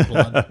corridors of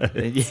blood.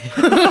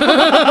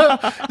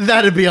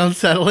 That'd be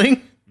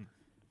unsettling.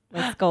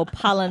 Let's go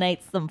pollinate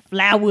some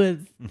flowers.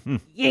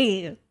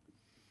 Yeah.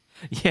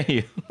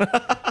 Yeah.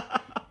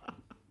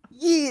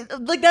 Yeah.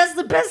 Like, that's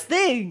the best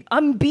thing.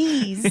 I'm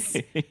bees.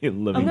 You're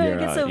living I'm going your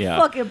to get some yeah.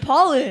 fucking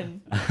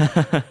pollen.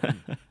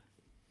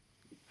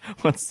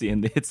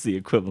 It's the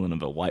equivalent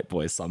of a white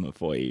boy summer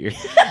for you.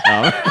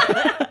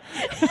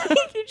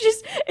 You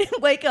just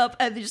wake up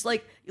and just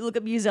like, you look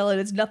at Musella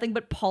and it's nothing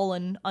but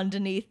pollen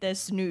underneath their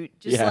snoot.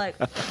 Just Yeah. like,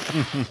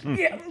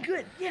 yeah, I'm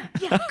good. Yeah,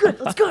 good.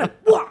 Let's go.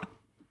 Wah.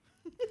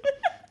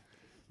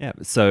 Yeah,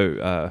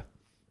 so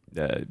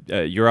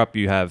you're up.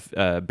 You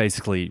have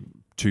basically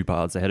two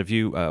paths ahead of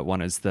you.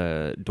 One is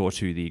the door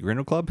to the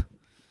Grindel Club,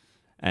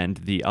 and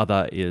the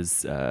other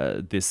is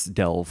this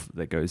delve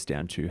that goes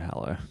down to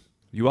Hallow.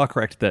 You are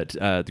correct that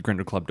the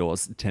Grindel Club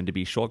doors tend to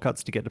be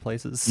shortcuts to get to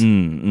places,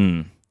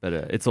 but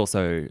it's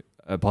also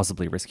a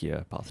possibly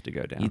riskier path to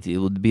go down. It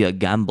would be a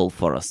gamble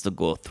for us to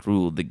go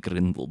through the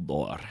Grindel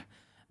door.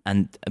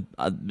 And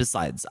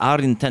besides, our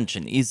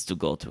intention is to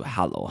go to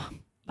Hallow.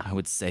 I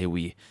would say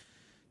we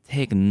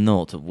take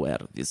note of where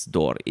this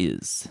door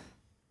is,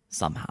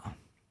 somehow.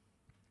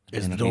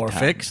 Is In the door return.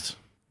 fixed?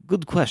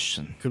 Good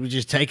question. Could we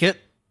just take it?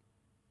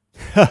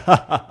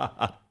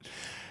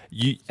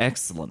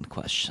 Excellent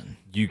question.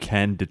 You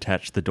can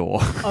detach the door.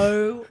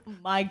 Oh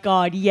my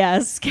god,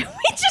 yes. Can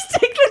we just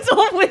take the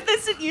door with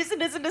us and use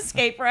it as an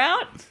escape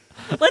route?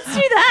 Let's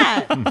do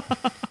that.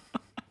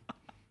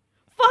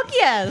 Fuck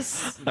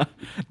yes.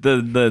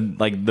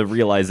 The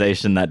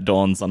realization that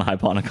dawns on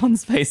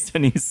Hyponicon's face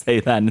when you say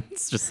that, and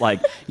it's just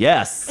like,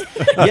 yes,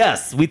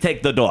 we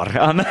take the door.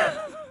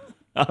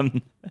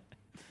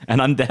 And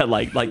I'm there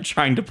like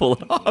trying to pull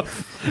it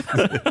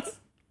off.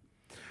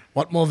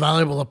 What more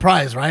valuable a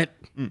prize, right?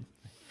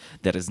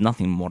 There is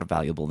nothing more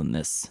valuable than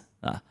this.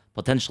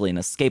 Potentially an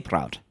escape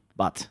route,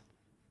 but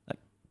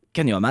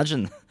can you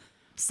imagine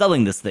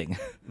selling this thing?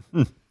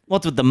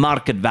 What would the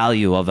market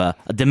value of a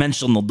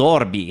dimensional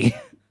door be?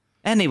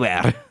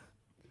 Anywhere.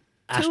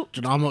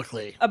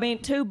 Astronomically. I mean,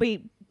 to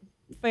be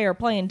fair,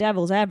 playing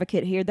devil's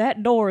advocate here,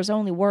 that door is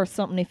only worth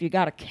something if you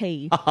got a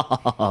key.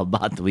 Oh,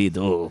 but we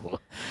do.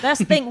 That's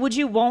the thing. Would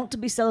you want to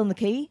be selling the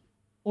key?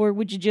 Or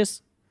would you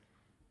just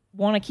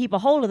want to keep a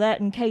hold of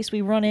that in case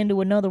we run into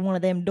another one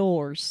of them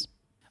doors?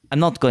 I'm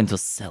not going to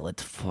sell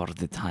it for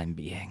the time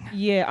being.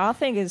 Yeah, I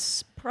think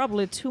it's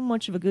probably too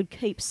much of a good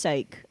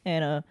keepsake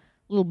and a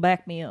little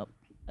back me up.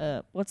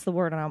 What's the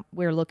word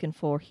we're looking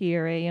for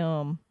here?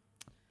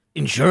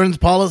 Insurance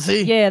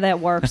policy? Yeah, that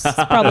works. It's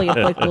probably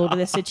applicable to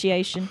this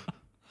situation.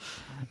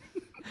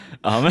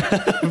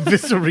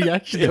 Visceral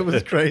reaction. That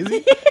was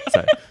crazy.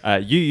 So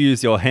you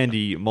use your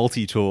handy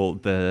multi-tool,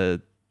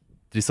 the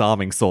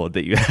disarming sword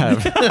that you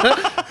have,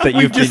 that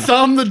you've been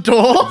Disarm the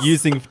door.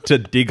 using to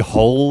dig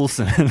holes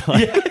and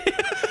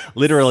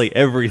literally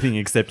everything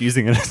except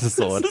using it as a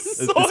sword, at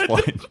this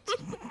point.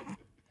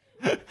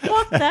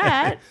 Fuck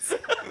that.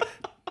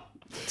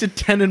 It's a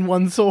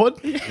 10-in-1 sword.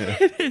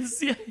 It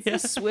is, yeah.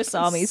 Swiss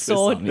Army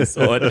sword. Army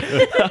sword.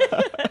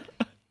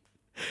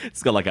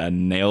 It's got like a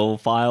nail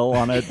file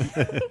on it.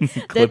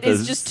 That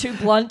is just too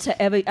blunt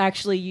to ever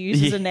actually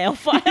use as a nail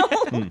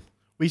file.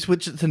 We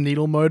switched it to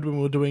needle mode when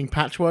we were doing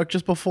patchwork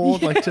just before.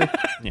 Like to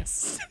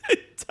Yes.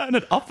 Turn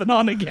it off and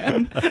on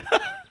again.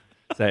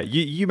 So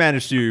you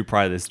manage to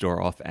pry this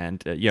door off,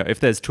 and if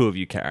there's two of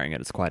you carrying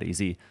it, it's quite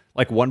easy.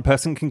 Like one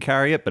person can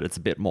carry it, but it's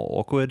a bit more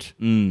awkward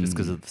just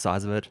because of the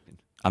size of it.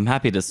 I'm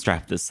happy to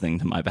strap this thing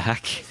to my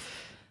back.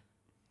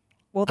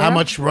 Well, how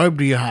much rope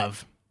do you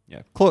have?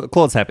 Yeah,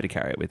 Claude's happy to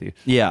carry it with you.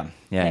 Yeah.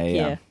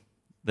 yeah.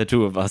 The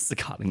two of us are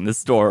carting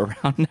this door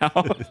around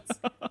now.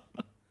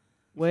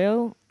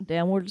 Well,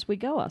 downwards we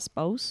go, I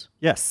suppose.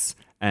 Yes,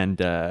 and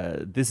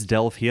this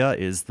delve here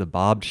is the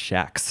Barbed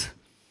Shacks.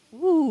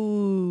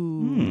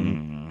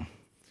 Ooh.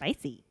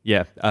 Spicy.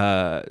 Yeah,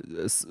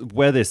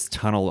 where this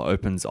tunnel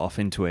opens off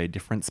into a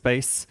different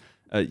space,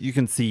 you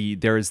can see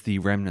there is the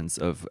remnants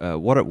of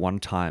what at one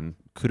time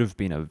could have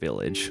been a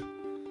village.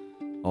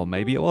 Or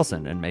maybe it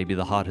wasn't, and maybe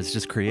the heart has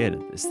just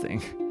created this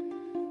thing.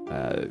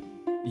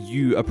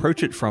 You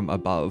approach it from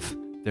above.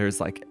 There's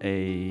like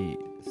a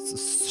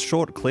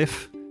short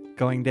cliff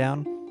going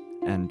down,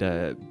 and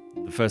the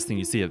first thing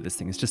you see of this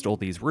thing is just all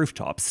these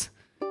rooftops.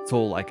 It's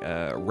all like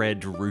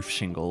red roof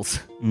shingles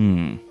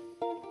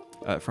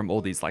from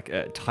all these like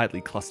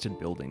tightly clustered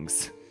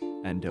buildings.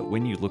 And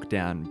when you look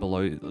down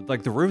below,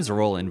 like the roofs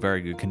are all in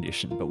very good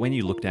condition, but when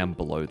you look down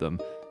below them,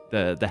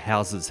 the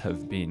houses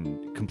have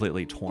been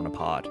completely torn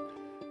apart.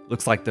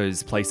 Looks like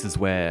those places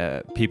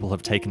where people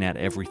have taken out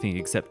everything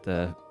except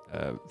the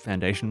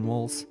foundation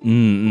walls,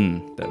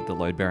 the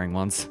load-bearing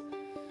ones.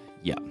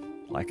 Yeah.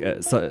 Like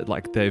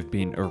they've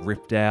been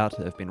ripped out,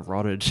 they've been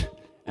rotted,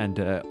 and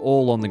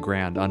all on the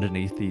ground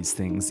underneath these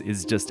things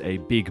is just a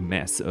big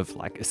mess of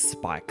like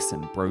spikes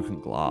and broken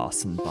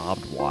glass and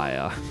barbed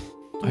wire.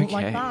 Don't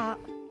like Okay. that.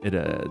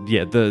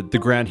 The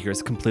ground here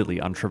is completely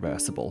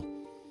untraversable.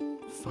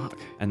 Fuck.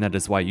 And that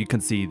is why you can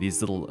see these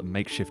little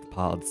makeshift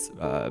paths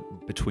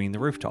between the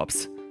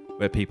rooftops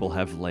where people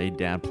have laid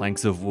down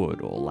planks of wood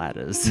or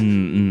ladders. So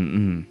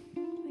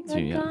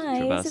you have to Guys,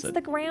 traverse it's it.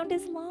 the ground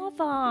is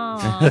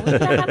lava. We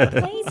gotta have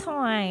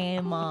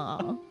playtime.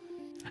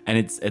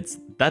 And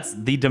that's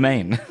the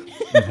domain.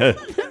 The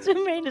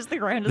domain is the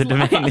ground is The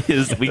lava. domain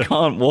is we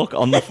can't walk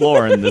on the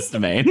floor in this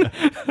domain.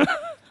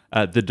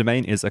 The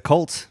domain is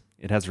occult.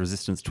 It has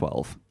resistance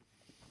 12.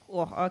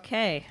 Oh,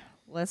 okay,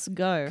 let's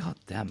go. God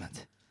damn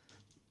it.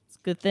 It's a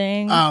good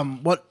thing.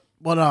 What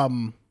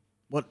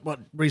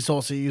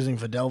resource are you using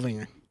for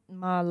delving?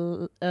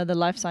 The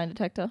life sign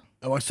detector.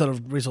 What sort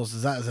of resource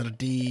is that? Is it a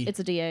D? It's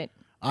a D8.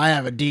 I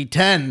have a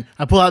D10.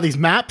 I pull out these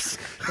maps.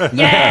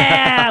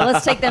 Yeah,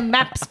 let's take the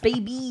maps,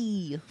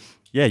 baby.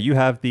 Yeah, you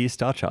have the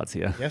star charts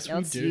here. Yes, we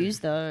Let's do. use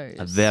those.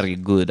 A very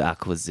good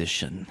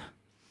acquisition.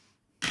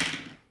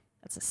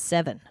 That's a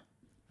 7.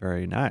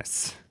 Very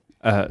nice.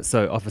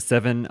 So off a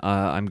 7,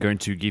 I'm going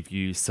to give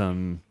you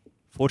some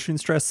fortune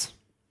stress.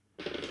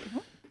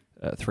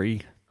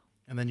 3.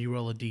 And then you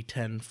roll a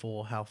d10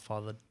 for how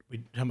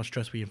much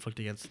stress we inflict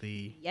against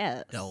the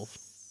Yes. delve.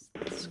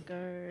 Let's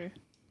go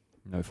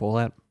No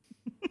fallout.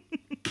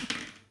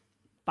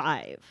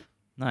 5.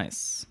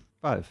 Nice.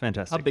 5.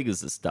 Fantastic. How big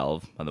is this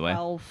delve, by the way?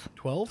 12.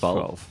 12?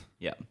 12.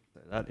 Yeah. So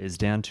that is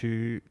down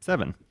to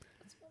 7.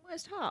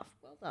 Almost half.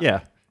 Well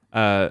done.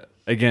 Yeah.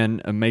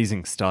 Again,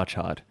 amazing star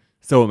chart.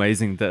 So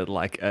amazing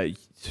that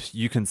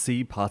you can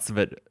see parts of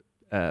it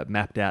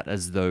mapped out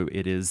as though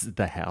it is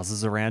the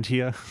houses around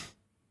here.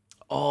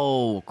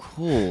 Oh,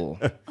 cool.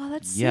 Oh,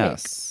 that's sick.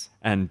 Yes.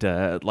 And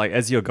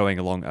as you're going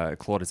along,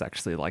 Claude is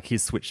actually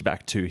he's switched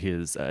back to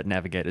his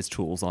navigator's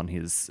tools on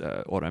his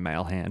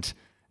automail hand,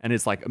 and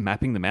it's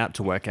mapping them out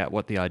to work out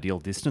what the ideal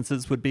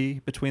distances would be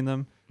between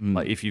them.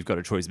 Like if you've got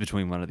a choice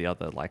between one or the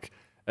other,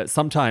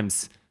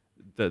 sometimes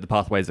the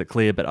pathways are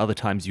clear, but other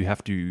times you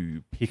have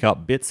to pick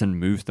up bits and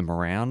move them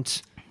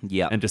around.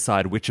 Yeah. And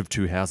decide which of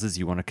 2 houses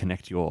you want to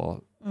connect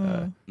your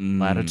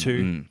ladder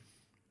to,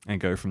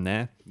 and go from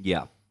there.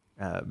 Yeah.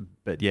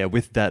 But yeah,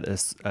 with that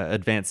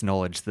advanced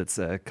knowledge that's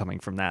coming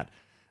from that,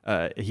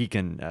 he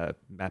can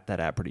map that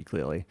out pretty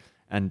clearly.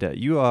 And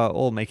you are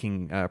all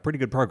making pretty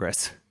good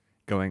progress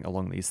going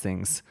along these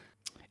things.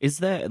 Is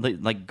there,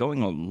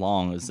 going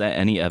along, is there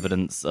any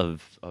evidence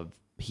of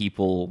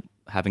people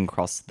having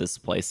crossed this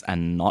place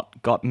and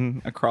not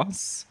gotten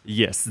across?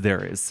 Yes,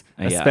 there is.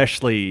 Yeah.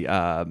 Especially,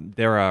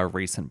 there are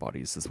recent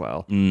bodies as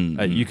well.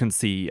 You can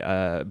see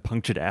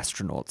punctured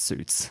astronaut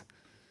suits.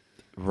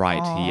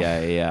 Right.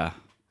 Yeah.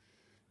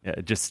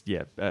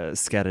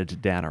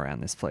 Scattered down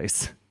around this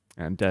place.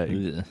 And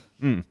Ugh.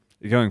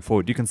 going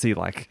forward, you can see you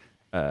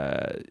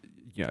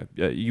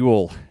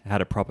all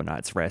had a proper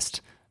night's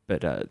rest,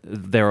 but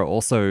there are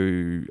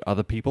also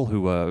other people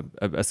who are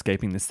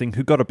escaping this thing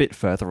who got a bit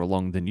further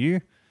along than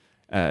you.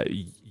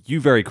 You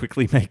very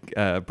quickly make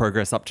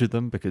progress up to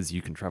them because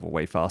you can travel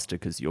way faster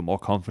because you're more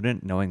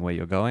confident knowing where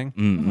you're going.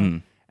 Mm-hmm.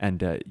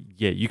 And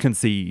you can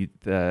see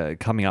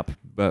coming up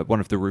one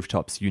of the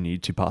rooftops you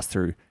need to pass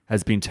through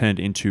has been turned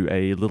into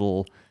a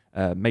little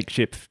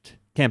makeshift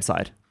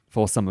campsite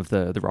for some of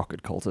the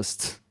rocket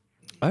cultists.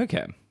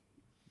 Okay.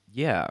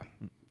 Yeah.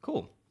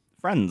 Cool.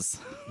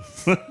 Friends.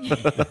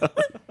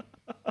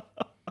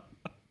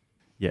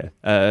 Yeah.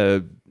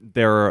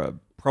 There are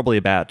probably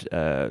about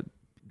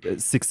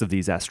 6 of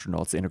these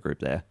astronauts in a group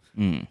there.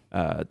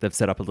 They've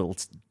set up a little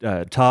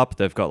tarp.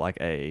 They've got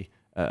a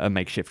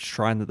makeshift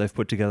shrine that they've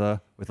put together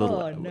with a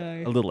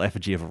little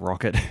effigy of a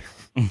rocket.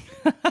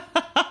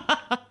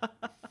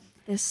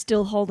 They're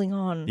still holding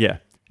on. Yeah.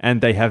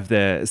 And they have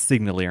their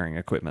signaleering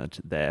equipment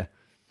there.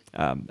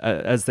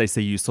 As they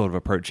see you sort of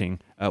approaching,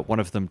 one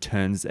of them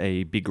turns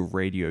a big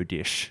radio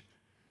dish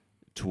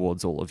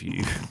towards all of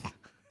you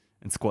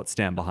and squats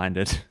down behind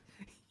it.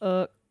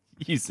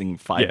 Using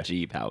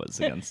 5G powers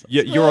against us.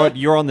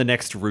 You're on the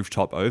next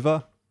rooftop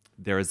over.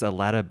 There is a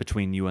ladder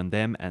between you and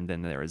them, and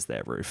then there is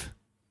their roof.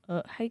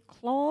 Hey,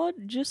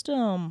 Claude, just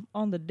on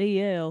the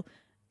DL,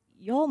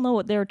 y'all know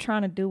what they're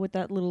trying to do with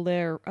that little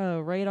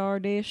radar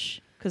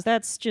dish? Because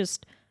that's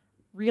just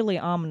really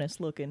ominous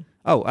looking.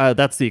 Oh,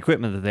 that's the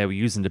equipment that they were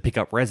using to pick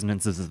up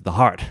resonances of the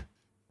heart.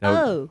 They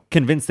were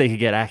convinced they could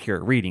get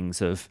accurate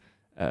readings of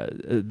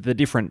the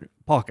different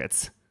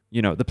pockets.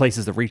 The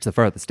places that reach the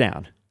furthest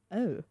down.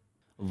 Oh.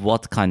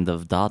 What kind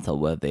of data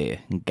were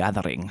they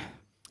gathering?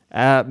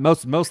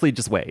 Mostly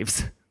just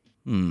waves.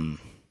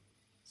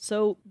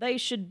 So they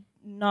should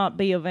not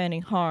be of any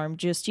harm,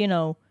 just,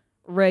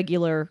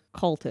 regular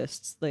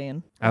cultists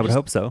then. I would Just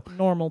hope so.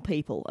 Normal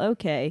people.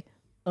 Okay.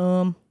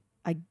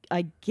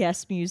 I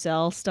guess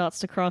Musel starts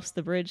to cross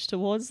the bridge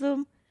towards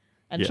them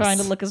and trying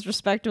to Yes. look as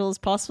respectable as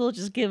possible.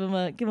 Just give him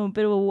a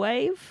bit of a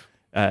wave.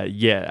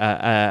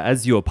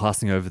 As you're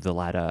passing over the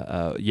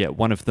ladder,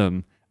 one of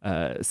them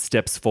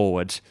steps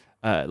forward,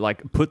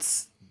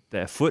 puts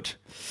their foot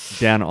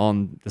down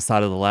on the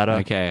side of the ladder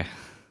Okay.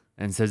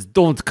 and says,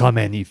 "Don't come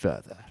any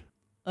further.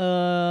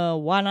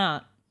 Why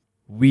not?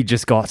 We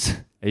just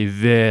got a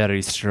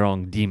very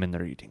strong demon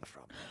reading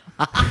from."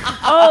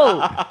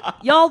 Oh,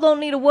 y'all don't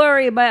need to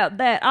worry about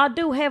that. I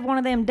do have one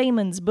of them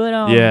demons,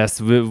 but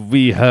Yes,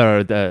 we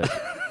heard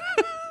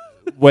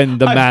when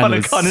the man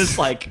was... Iconicon is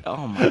like,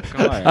 oh my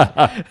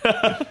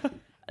god.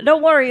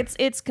 don't worry,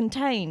 it's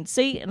contained.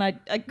 See, and I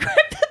grab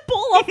the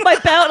ball off my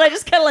belt and I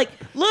just kind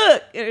of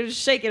look, and I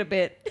just shake it a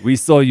bit. We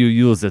saw you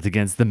use it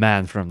against the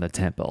man from the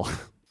temple.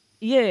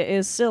 Yeah,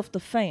 it's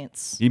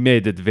self-defense. You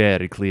made it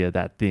very clear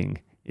that thing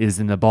is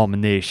an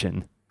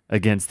abomination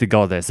against the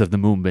goddess of the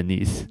moon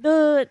beneath.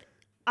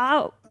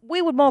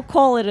 We would more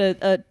call it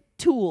a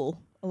tool,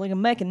 like a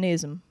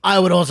mechanism. I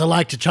would also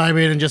like to chime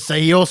in and just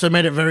say he also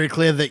made it very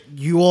clear that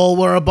you all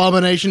were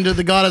abomination to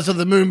the goddess of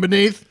the moon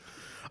beneath.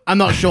 I'm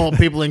not sure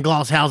people in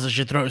glass houses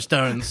should throw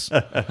stones.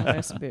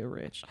 That's a bit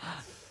rich.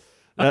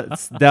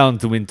 That's down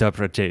to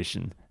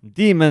interpretation.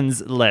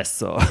 Demons, less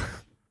so.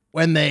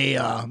 When they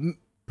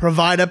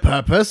provide a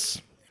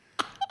purpose.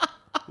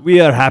 We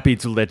are happy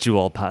to let you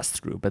all pass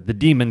through, but the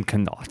demon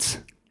cannot.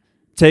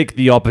 Take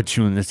the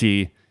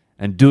opportunity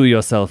and do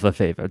yourself a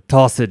favor.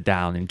 Toss it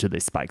down into the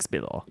spikes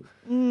below.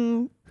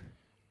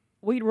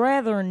 We'd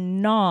rather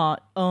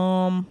not.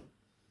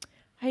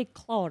 Hey,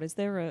 Claude, is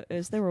there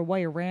a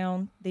way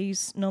around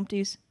these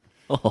numpties?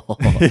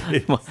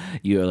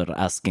 You're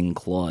asking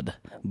Claude.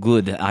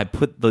 Good, I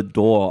put the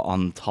door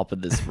on top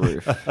of this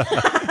roof.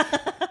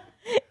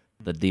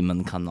 The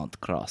demon cannot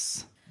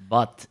cross,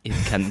 but it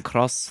can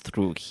cross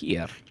through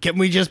here. Can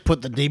we just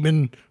put the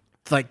demon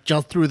like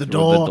just through the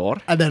door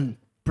and then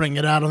bring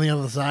it out on the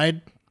other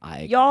side?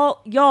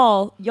 Y'all,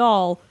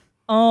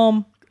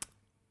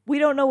 we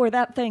don't know where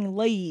that thing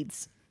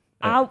leads.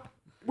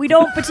 We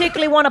don't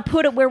particularly want to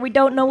put it where we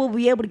don't know we'll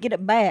be able to get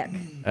it back.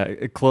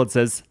 Claude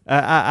says,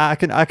 I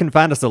can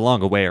find us a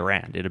longer way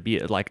around. It'll be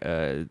like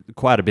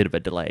quite a bit of a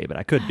delay, but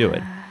I could do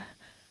it.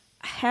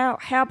 How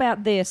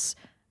about this?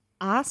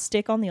 I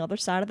stick on the other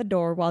side of the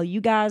door while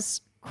you guys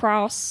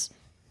cross,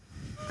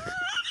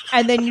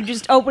 and then you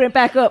just open it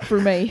back up for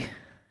me.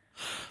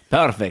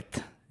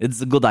 Perfect. It's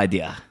a good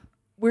idea.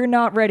 We're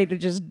not ready to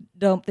just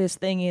dump this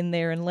thing in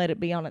there and let it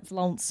be on its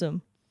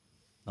lonesome.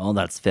 Oh,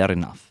 that's fair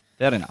enough.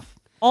 Fair enough.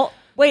 Oh,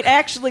 wait,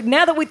 actually,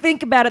 now that we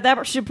think about it,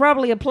 that should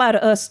probably apply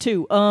to us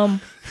too.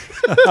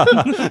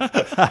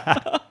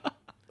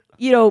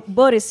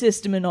 Buddy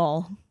system and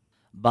all.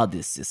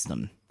 Buddy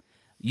system.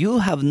 You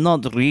have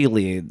not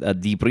really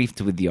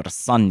debriefed with your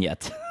son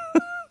yet.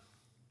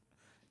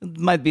 It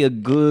might be a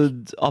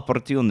good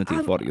opportunity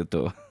for you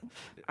to.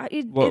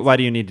 Why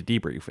do you need to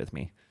debrief with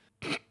me?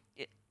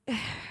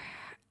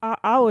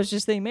 I was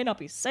just thinking it may not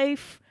be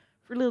safe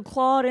for little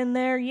Claude in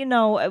there.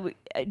 I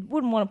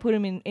wouldn't want to put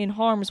him in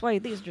harm's way.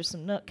 These are just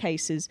some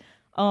nutcases.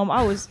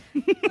 I was,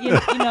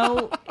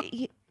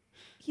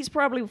 he's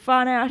probably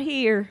fine out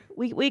here.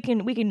 We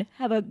can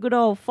have a good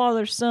old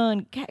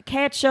father-son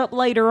catch up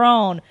later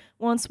on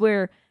once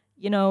we're,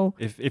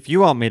 If you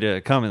want me to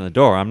come in the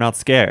door, I'm not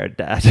scared,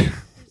 Dad.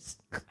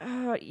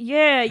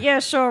 Yeah,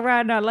 sure,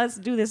 right now. Let's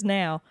do this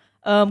now.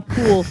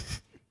 Cool.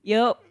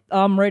 Yep,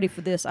 I'm ready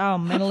for this.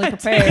 I'm mentally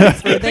prepared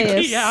for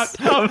this.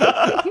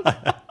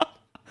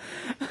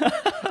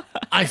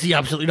 I see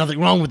absolutely nothing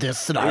wrong with this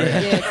scenario.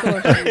 Yeah, of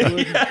course you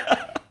would.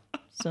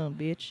 Son of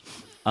a bitch.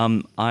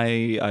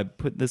 I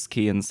put this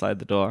key inside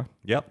the door.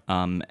 Yep.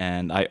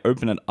 And I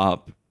open it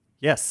up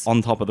Yes.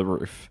 on top of the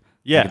roof.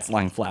 Yeah. Like it's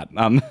lying flat.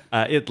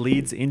 It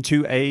leads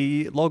into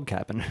a log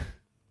cabin.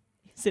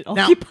 Is it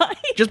Now, occupied?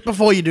 just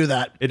before you do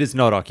that, It is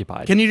not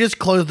occupied. can you just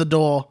close the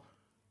door,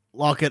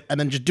 lock it, and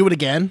then just do it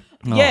again?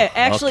 Yeah,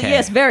 actually, okay.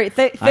 yes, very. I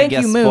Thank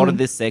guess you, for Moon.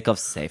 the sake of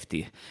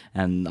safety.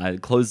 And I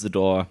close the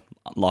door,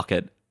 lock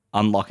it,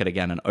 unlock it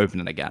again, and open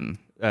it again.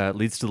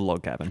 Leads to the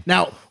log cabin.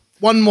 Now,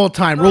 one more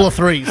time, rule of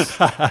threes.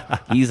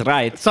 He's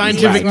right.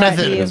 Scientific He's right.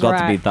 method. He We've is got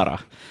to be right. thorough.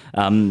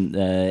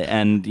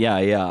 And yeah,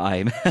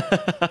 I'm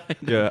Yeah,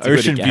 Do it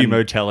ocean again. view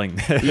motelling.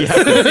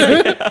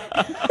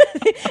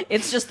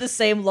 It's just the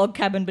same log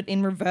cabin, but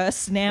in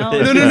reverse now.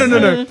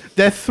 No.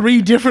 They're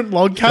three different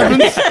log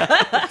cabins.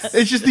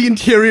 It's just the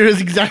interior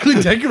is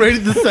exactly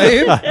decorated the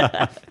same.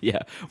 Yeah,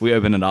 we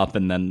open it up,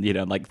 and then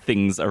like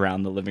things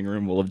around the living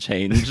room will have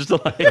changed.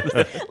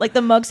 Like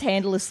the mug's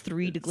handle is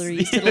 3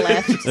 degrees to the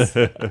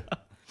left.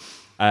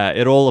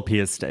 It all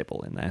appears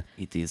stable in there.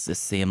 It is the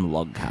same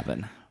log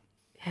cabin.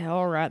 Yeah,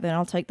 all right, then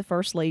I'll take the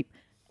first leap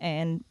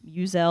and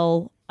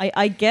Uzel.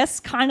 I guess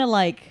kind of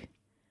like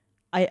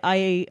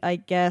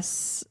I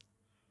guess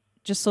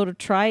just sort of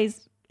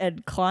tries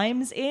and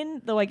climbs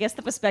in, though I guess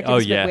the perspective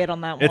is a bit weird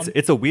on that one.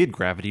 It's a weird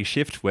gravity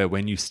shift where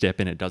when you step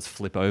in, it does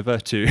flip over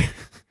to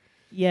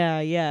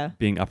Yeah.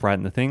 being upright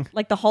in the thing.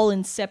 Like the whole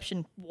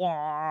Inception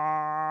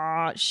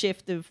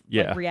shift of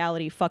Yeah.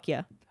 reality. Fuck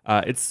yeah.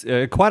 It's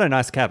quite a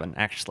nice cabin,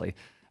 actually.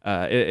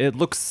 It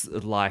looks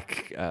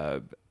like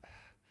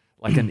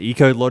an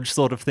eco lodge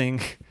sort of thing.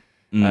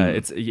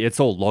 It's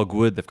all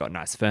logwood. They've got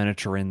nice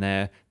furniture in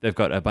there. They've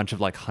got a bunch of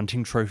like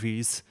hunting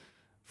trophies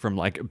from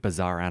like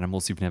bizarre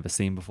animals you've never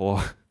seen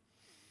before.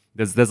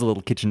 There's a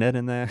little kitchenette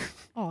in there.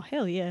 Oh,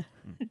 hell yeah.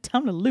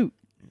 Time to loot.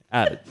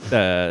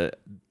 There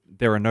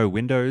are no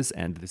windows,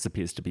 and this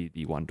appears to be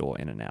the one door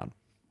in and out.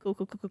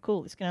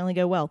 Cool. This can only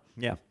go well.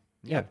 Yeah.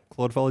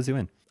 Claude follows you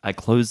in. I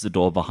close the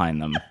door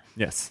behind them.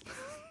 Yes.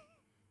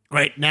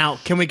 Great. Now,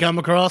 can we come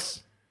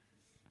across?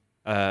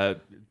 Yeah.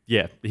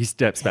 He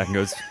steps back and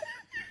goes,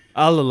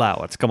 "I'll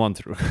allow it. Come on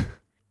through."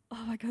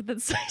 Oh my god,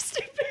 that's so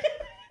stupid.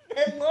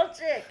 That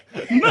logic.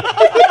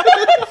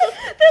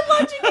 That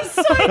logic is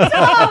so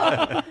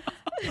dumb.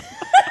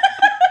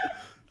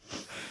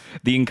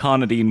 The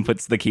Incarnadine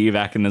puts the key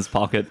back in his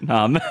pocket.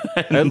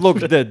 Look,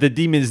 the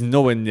demon is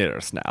nowhere near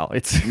us now.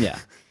 It's Yeah.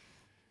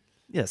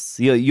 Yes,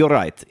 you're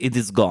right. It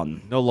is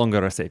gone. no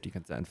longer a safety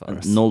concern for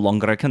us. No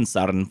longer a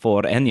concern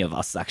for any of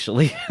us,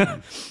 actually.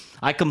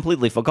 I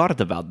completely forgot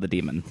about the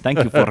demon. Thank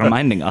you for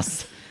reminding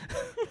us.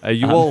 Are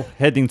you all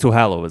heading to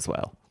Hallow as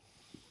well?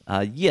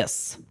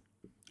 Yes.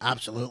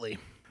 Absolutely.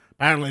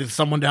 Apparently, there's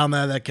someone down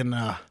there that can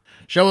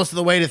Show us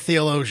the way to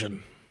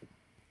Theologian.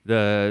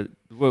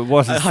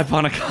 What is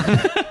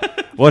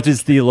Hyponicon. what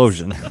is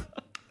theologian?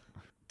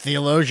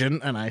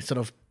 Theologian, and I sort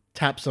of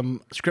tap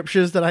some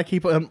scriptures that I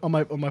keep on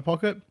my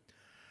pocket.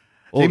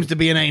 Oh. Seems to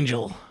be an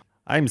angel.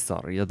 I'm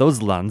sorry, are those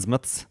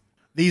Lansmiths?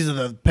 These are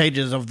the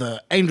pages of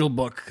the angel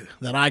book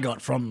that I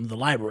got from the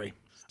library.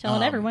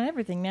 Telling everyone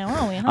everything now,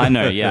 aren't we? Huh? I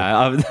know,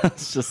 yeah.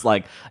 It's just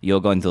like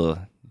you're going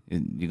to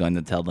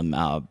tell them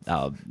our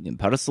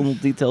personal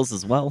details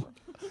as well.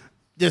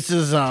 This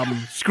is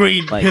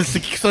screen. Like- His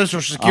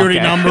social security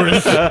Okay. number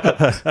is.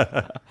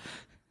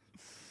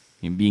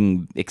 You're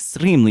being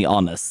extremely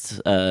honest.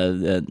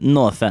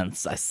 No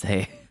offense, I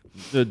say.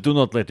 Do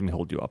not let me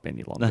hold you up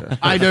any longer.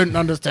 I don't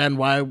understand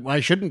why I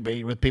shouldn't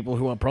be with people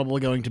who are probably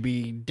going to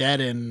be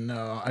dead in.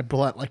 I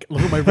pull out look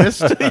at my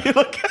wrist.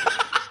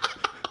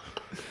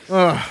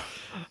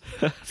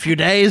 Few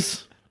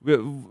days.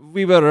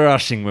 We were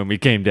rushing when we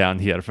came down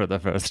here for the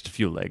first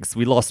few legs.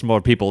 We lost more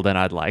people than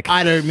I'd like.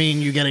 I don't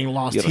mean you getting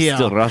lost You're here.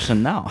 still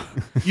Russian now.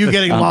 You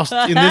getting lost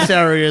in this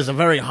area is a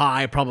very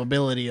high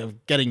probability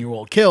of getting you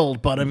all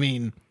killed. But I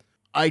mean,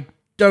 I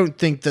don't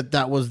think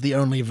that was the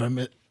only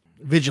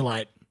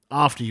Vigilite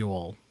after you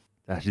all.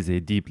 That is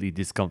a deeply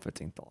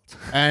discomforting thought.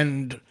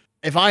 And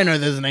if I know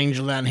there's an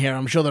angel down here,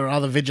 I'm sure there are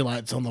other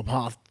Vigilites on the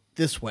path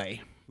this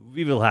way.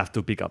 We will have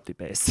to pick up the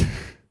pace.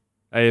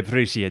 I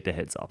appreciate the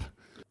heads up.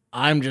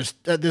 I'm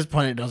just, at this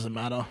point, it doesn't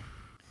matter.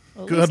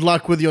 Well, at Good least-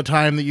 luck with your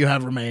time that you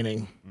have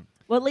remaining.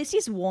 Well, at least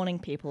he's warning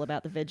people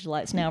about the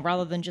Vigilites now,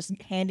 rather than just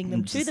handing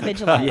them to the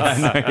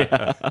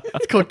Vigilites.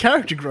 It's called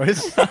character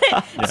growth.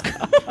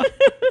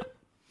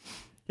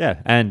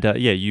 Yeah, and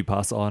you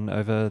pass on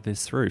over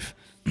this roof.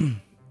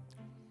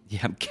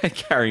 Yeah, I'm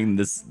carrying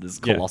this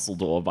colossal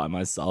door by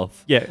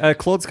myself. Yeah,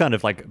 Claude's kind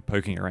of like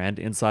poking around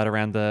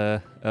around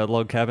the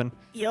log cabin.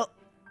 Yep.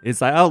 It's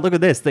like, oh, look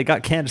at this. They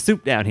got canned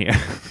soup down here.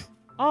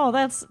 Oh,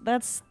 that's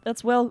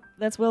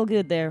well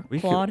good there,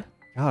 Claude.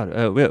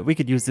 God, we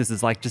could use this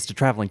as like just a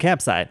traveling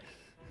campsite.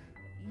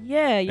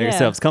 Yeah, Make yeah.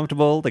 yourselves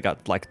comfortable. They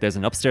got there's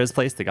an upstairs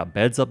place. They got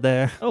beds up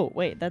there. Oh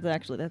wait, that's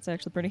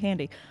actually pretty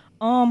handy.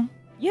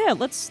 Yeah,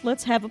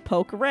 let's have a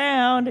poke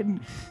around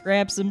and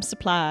grab some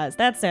supplies.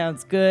 That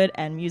sounds good.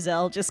 And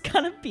Musel just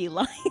kind of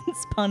beelines,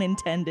 pun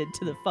intended,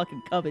 to the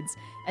fucking cupboards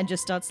and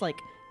just starts like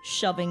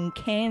shoving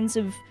cans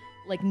of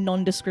like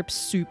nondescript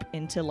soup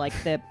into like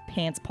their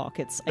pants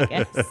pockets, I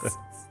guess.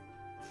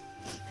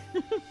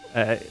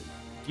 Do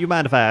you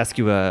mind if I ask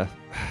you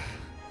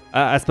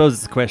I suppose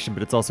it's a question,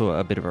 but it's also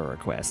a bit of a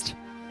request.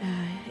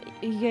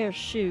 Yeah,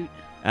 shoot.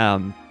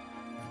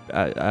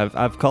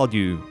 I've called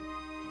you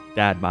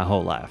Dad my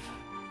whole life,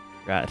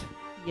 right?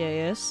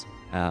 Yes.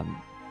 I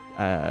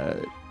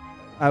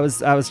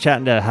was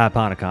chatting to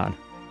Hyponicon.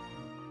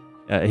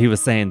 He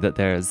was saying that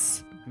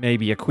there's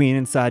maybe a queen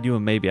inside you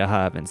and maybe a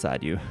hive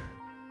inside you.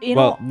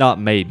 Not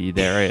maybe,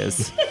 there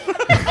is.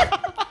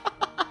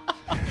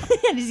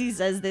 And as he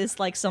says this,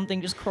 like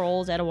something just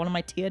crawls out of one of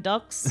my tear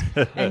ducts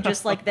and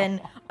just like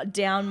then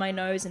down my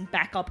nose and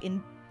back up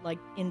in like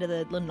into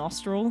the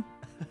nostril.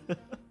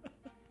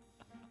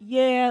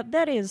 Yeah,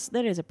 that is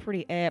a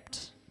pretty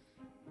apt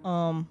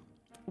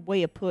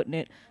way of putting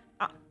it.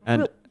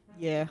 And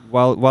yeah.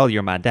 while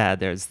you're my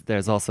dad,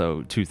 there's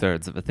also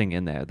 2/3 of a thing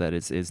in there that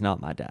is not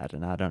my dad,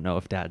 and I don't know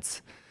if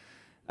Dad's.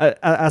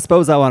 I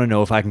suppose I want to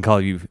know if I can call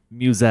you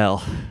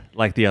Musel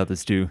like the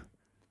others do,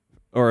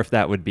 or if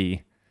that would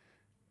be.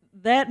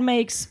 That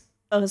makes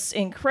us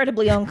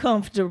incredibly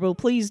uncomfortable.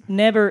 Please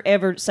never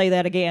ever say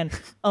that again.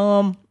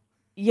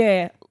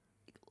 Yeah,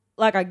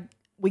 like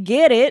we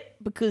get it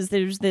because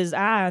there's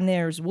I and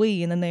there's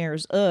we and then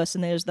there's us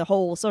and there's the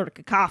whole sort of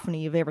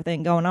cacophony of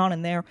everything going on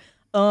in there.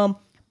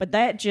 But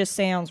that just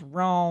sounds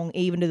wrong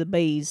even to the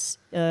bees.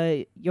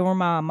 You're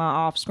my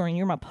offspring.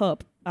 You're my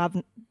pup.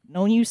 I've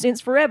known you since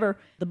forever.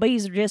 The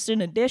bees are just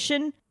an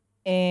addition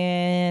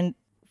and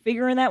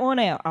figuring that one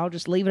out. I'll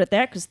just leave it at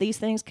that because these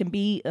things can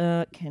be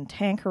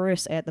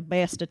cantankerous at the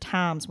best of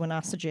times when I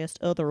suggest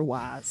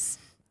otherwise.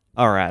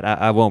 All right,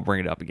 I won't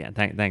bring it up again.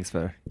 Thanks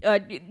for.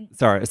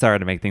 Sorry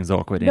to make things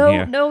awkward in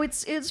here. No,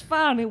 it's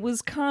fine. It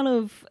was kind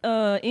of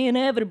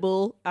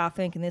inevitable, I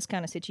think, in this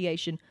kind of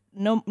situation.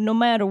 No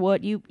matter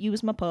what, you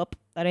was my pup.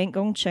 That ain't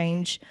gonna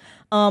change.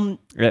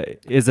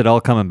 Is it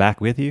all coming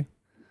back with you?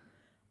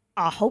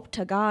 I hope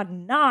to God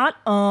not.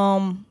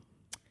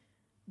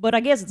 But I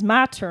guess it's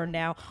my turn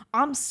now.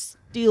 I'm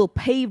still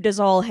paved as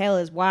all hell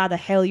as why the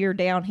hell you're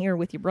down here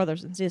with your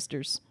brothers and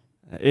sisters.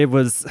 It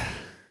was.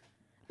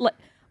 Like,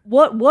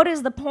 what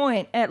is the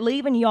point at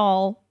leaving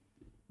y'all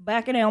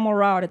back in El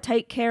Morado to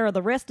take care of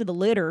the rest of the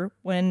litter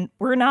when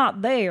we're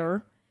not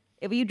there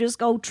if you just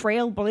go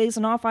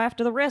trailblazing off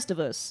after the rest of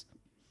us?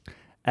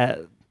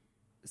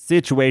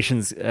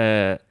 Situations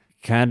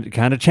kind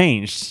of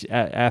changed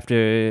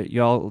after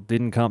y'all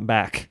didn't come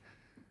back.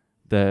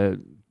 The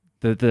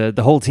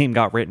whole team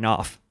got written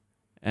off,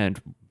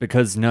 and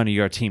because none of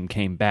your team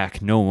came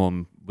back, no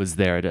one was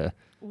there to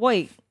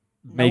Wait,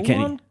 make no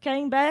any. one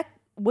came back?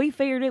 We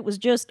figured it was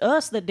just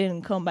us that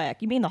didn't come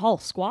back. You mean the whole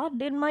squad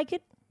didn't make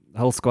it? The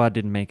whole squad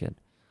didn't make it.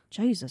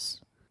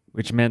 Jesus.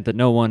 which meant that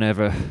no one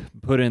ever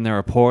put in their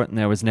report, and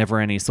there was never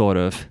any sort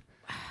of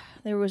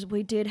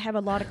We did have a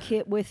lot of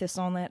kit with us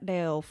on that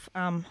delve.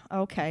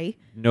 Okay.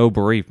 no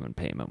bereavement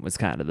payment was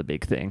kind of the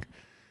big thing.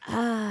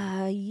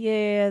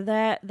 Yeah,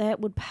 that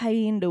would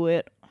pay into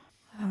it.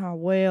 Oh,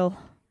 well,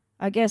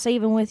 I guess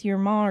even with your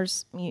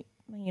Mars, you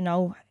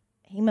know,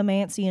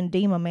 hemomancy and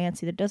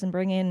demomancy, that doesn't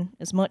bring in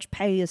as much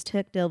pay as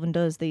tech delving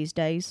does these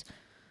days.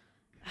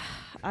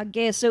 I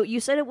guess. So you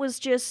said it was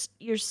just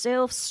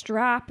yourself,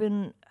 Stripe,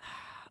 and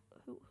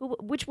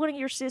which one of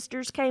your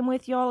sisters came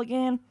with y'all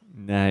again?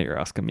 Now you're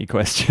asking me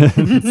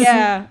questions.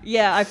 Yeah,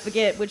 I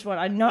forget which one.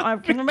 I know I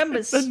can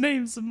remember The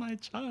names of my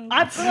child.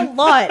 I've got a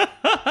lot.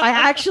 I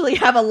actually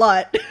have a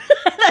lot.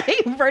 I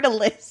even wrote a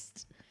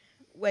list.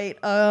 Wait,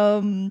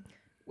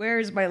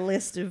 where's my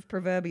list of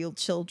proverbial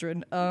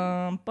children?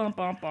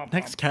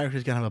 Next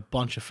character's gonna have a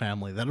bunch of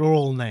family that are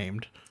all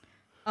named.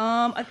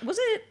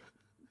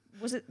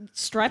 Was it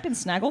Stripe and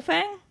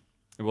Snagglefang?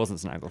 It wasn't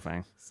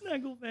Snagglefang.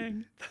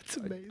 Snagglefang. That's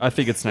amazing. I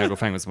figured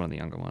Snagglefang was one of the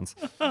younger ones.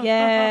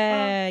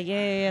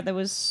 Yeah. There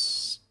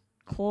was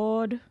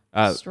Claude,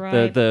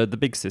 Stripe, The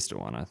big sister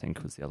one, I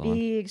think, was the other one.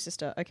 big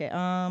sister. Okay.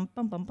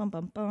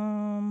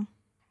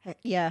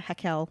 Yeah,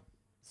 Hakel,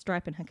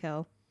 Stripe and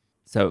Hakel.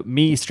 So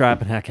me,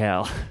 Stripe, and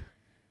Hakel.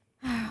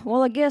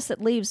 Well, I guess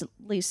that leaves at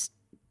least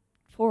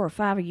 4 or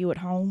 5 of you at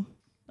home.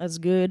 That's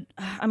good.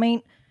 I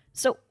mean,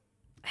 so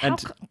how?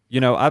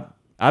 And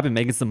I've been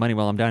making some money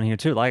while I'm down here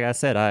too. Like I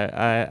said,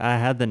 I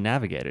had the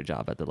navigator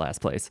job at the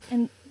last place.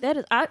 And that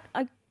is,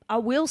 I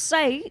will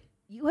say,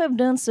 you have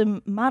done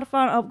some mighty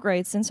fine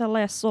upgrades since I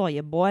last saw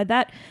you, boy.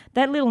 That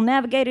little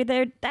navigator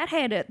there, that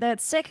had that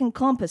second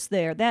compass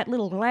there, that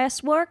little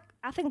glass work.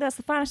 I think that's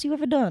the finest you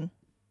ever done.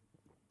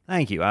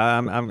 Thank you.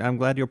 I'm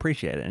glad you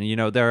appreciate it.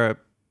 And there are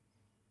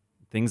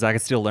things I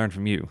could still learn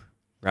from you,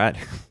 right?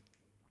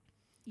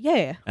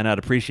 Yeah. And I'd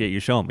appreciate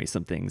you showing me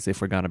some things if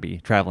we're gonna be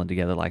traveling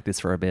together like this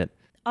for a bit.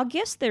 I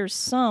guess there's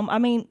some. I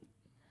mean,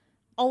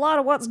 a lot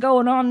of what's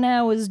going on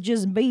now is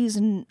just bees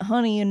and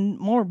honey and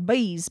more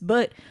bees,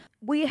 but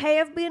we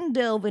have been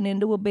delving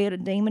into a bit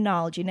of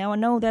demonology. Now, I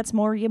know that's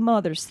more your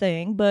mother's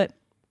thing, but,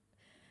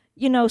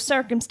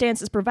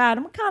 circumstances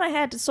provided, we kind of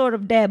had to sort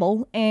of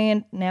dabble,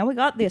 and now we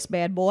got this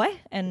bad boy,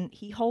 and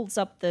he holds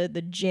up the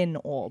Jinn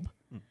orb.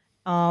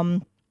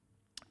 And,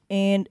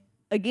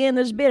 again,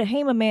 there's a bit of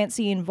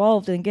hemomancy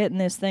involved in getting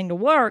this thing to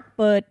work,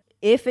 but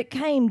if it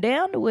came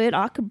down to it,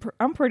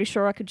 I'm pretty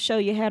sure I could show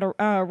you how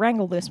to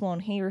wrangle this one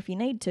here if you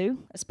need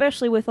to,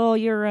 especially with all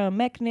your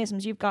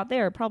mechanisms you've got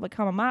there. It'd probably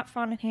come a mite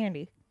fun and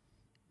handy.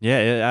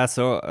 Yeah, I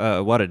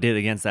saw what it did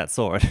against that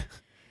sword.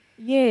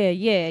 Yeah.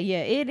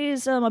 It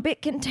is a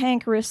bit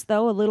cantankerous,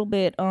 though, a little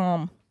bit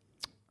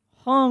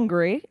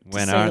hungry.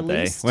 When aren't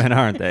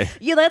they?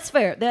 Yeah, that's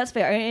fair.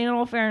 In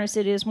all fairness,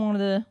 it is one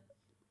of the,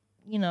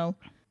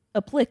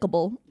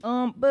 applicable.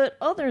 But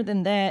other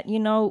than that,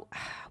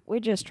 we're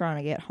just trying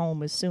to get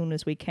home as soon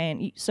as we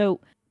can. So,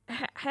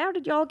 how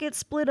did y'all get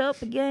split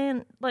up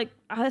again? Like,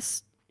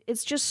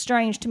 it's just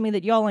strange to me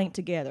that y'all ain't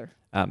together.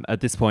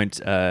 At this point,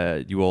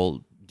 do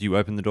you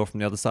open the door from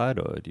the other side,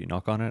 or do you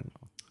knock on it?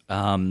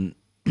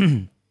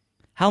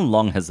 How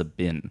long has it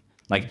been?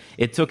 Like,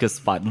 it took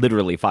us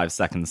literally 5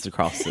 seconds to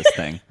cross this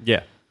thing.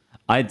 Yeah.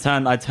 I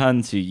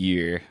turn to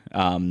you,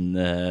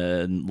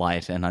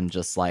 Light, and I'm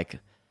just like,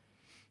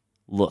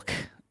 look,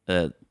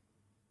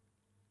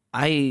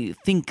 I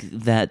think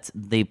that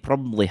they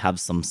probably have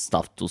some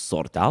stuff to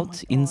sort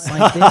out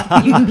inside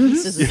there. You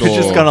pieces of You're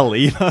just gonna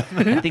leave.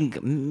 I think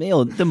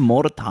the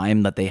more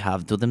time that they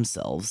have to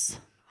themselves,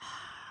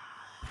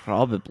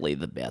 probably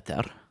the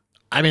better.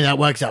 I mean, that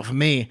works out for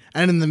me.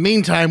 And in the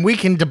meantime, we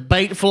can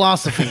debate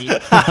philosophy. Yeah.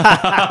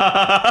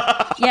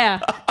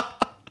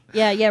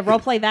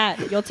 Roleplay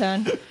that. Your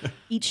turn.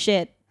 Eat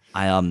shit.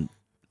 I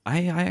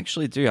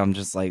actually do. I'm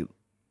just like,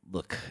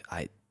 look,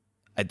 I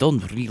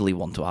don't really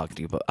want to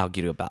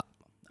argue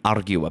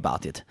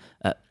about it.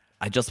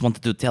 I just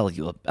wanted to tell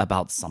you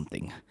about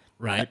something.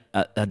 Right.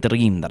 A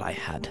dream that I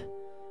had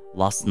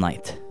last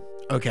night.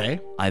 Okay.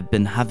 I've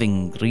been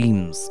having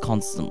dreams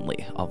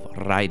constantly of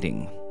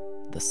riding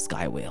the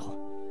sky whale.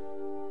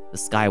 The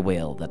sky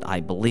whale that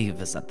I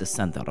believe is at the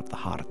center of the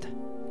heart.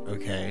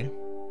 Okay.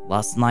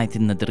 Last night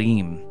in the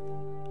dream,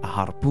 a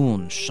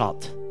harpoon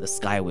shot the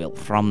sky whale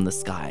from the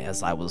sky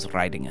as I was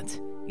riding it.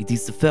 It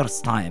is the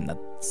first time that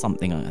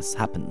something has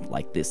happened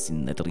like this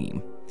in the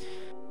dream.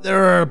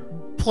 There are a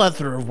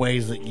plethora of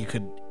ways that you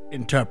could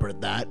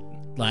interpret that.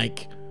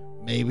 Like,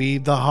 maybe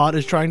the heart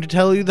is trying to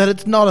tell you that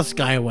it's not a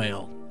sky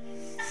whale.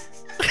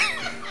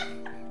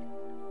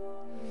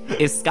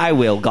 A sky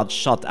whale got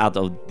shot out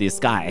of the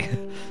sky.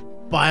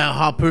 By a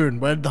harpoon.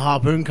 Where did the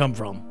harpoon come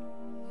from?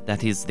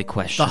 That is the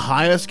question. The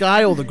higher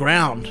sky or the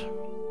ground?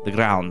 The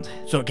ground.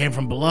 So it came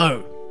from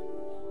below.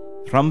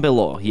 From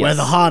below, yes. Where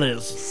the heart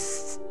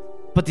is.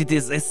 But it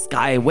is a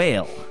sky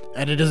whale.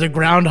 And it is a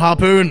ground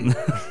harpoon.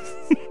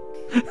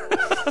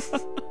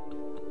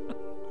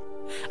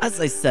 As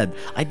I said,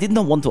 I did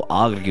not want to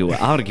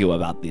argue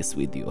about this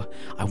with you.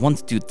 I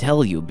wanted to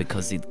tell you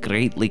because it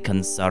greatly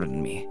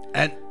concerned me.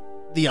 And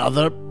the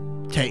other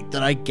take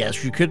that I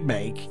guess you could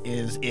make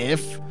is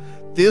if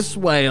this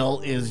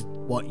whale is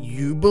what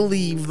you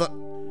believe the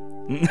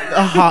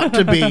heart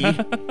to be,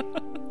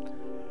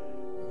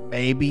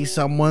 maybe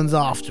someone's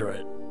after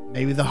it.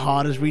 Maybe the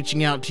heart is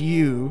reaching out to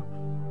you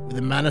with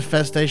a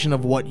manifestation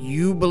of what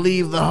you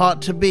believe the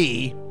heart to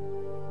be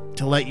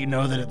to let you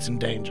know that it's in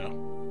danger.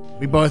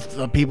 We both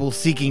are people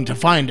seeking to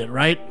find it,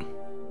 right?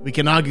 We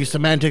can argue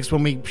semantics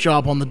when we show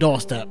up on the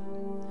doorstep.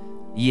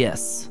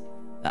 Yes.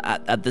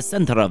 At the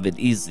center of it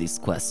is this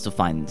quest to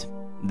find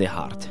the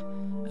heart.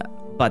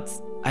 But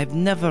I've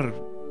never,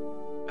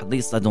 at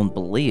least I don't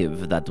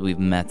believe, that we've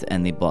met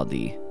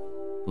anybody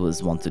who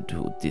has wanted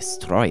to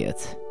destroy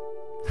it.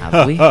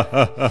 Have we?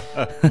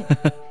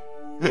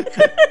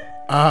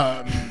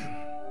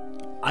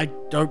 I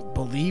don't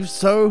believe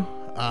so.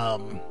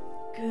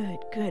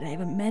 Good. I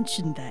haven't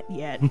mentioned that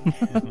yet.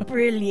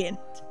 Brilliant.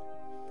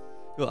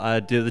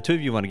 Cool. Do the two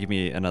of you want to give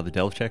me another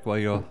delve check while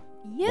you're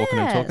walking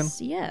and talking?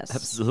 Yes.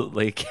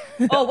 Absolutely.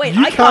 Oh wait,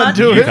 You I can't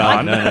do You it.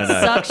 can't. No.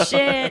 Suck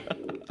shit.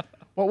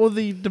 What were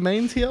the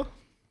domains here?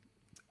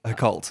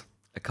 Occult.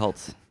 A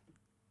cult.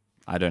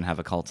 I don't have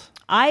a cult.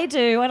 I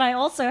do, and I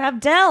also have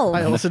delve.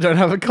 I also don't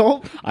have a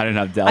cult. I don't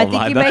have delve I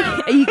think you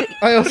either. make.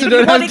 I also if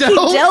don't you want have to keep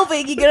delve.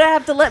 delving, you're gonna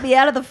have to let me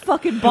out of the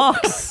fucking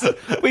box.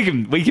 we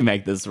can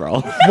make this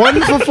roll.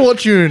 One for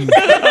fortune.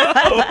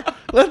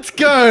 Let's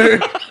go.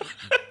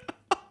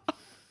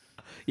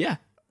 Yeah.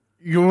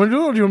 You want to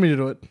do it or do you want me to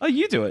do it? Oh,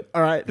 you do it.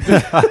 All right.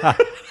 Oh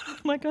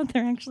my god,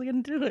 they're actually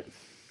gonna do it.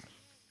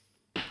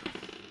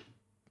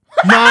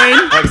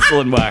 9.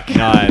 Excellent work.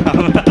 9.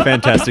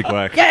 Fantastic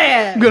work.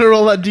 Yeah. I'm going to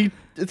roll that D.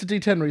 It's a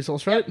D10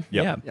 resource, right?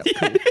 Yep.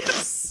 Yeah.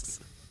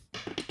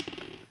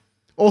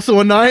 Also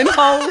a 9.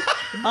 Oh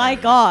my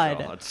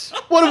god.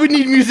 What do we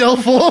need Musel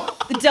for?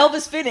 The delve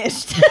is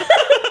finished.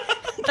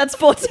 That's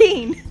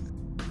 14.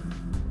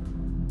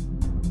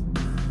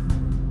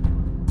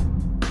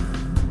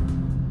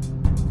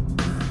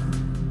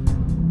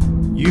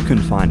 You can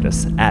find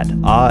us at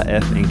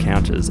RF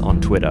Encounters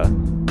on Twitter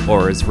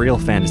or as Real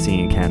Fantasy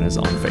Encounters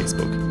on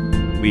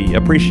Facebook. We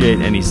appreciate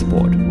any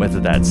support,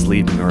 whether that's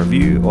leaving a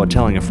review or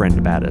telling a friend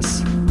about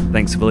us.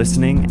 Thanks for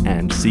listening,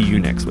 and see you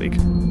next week.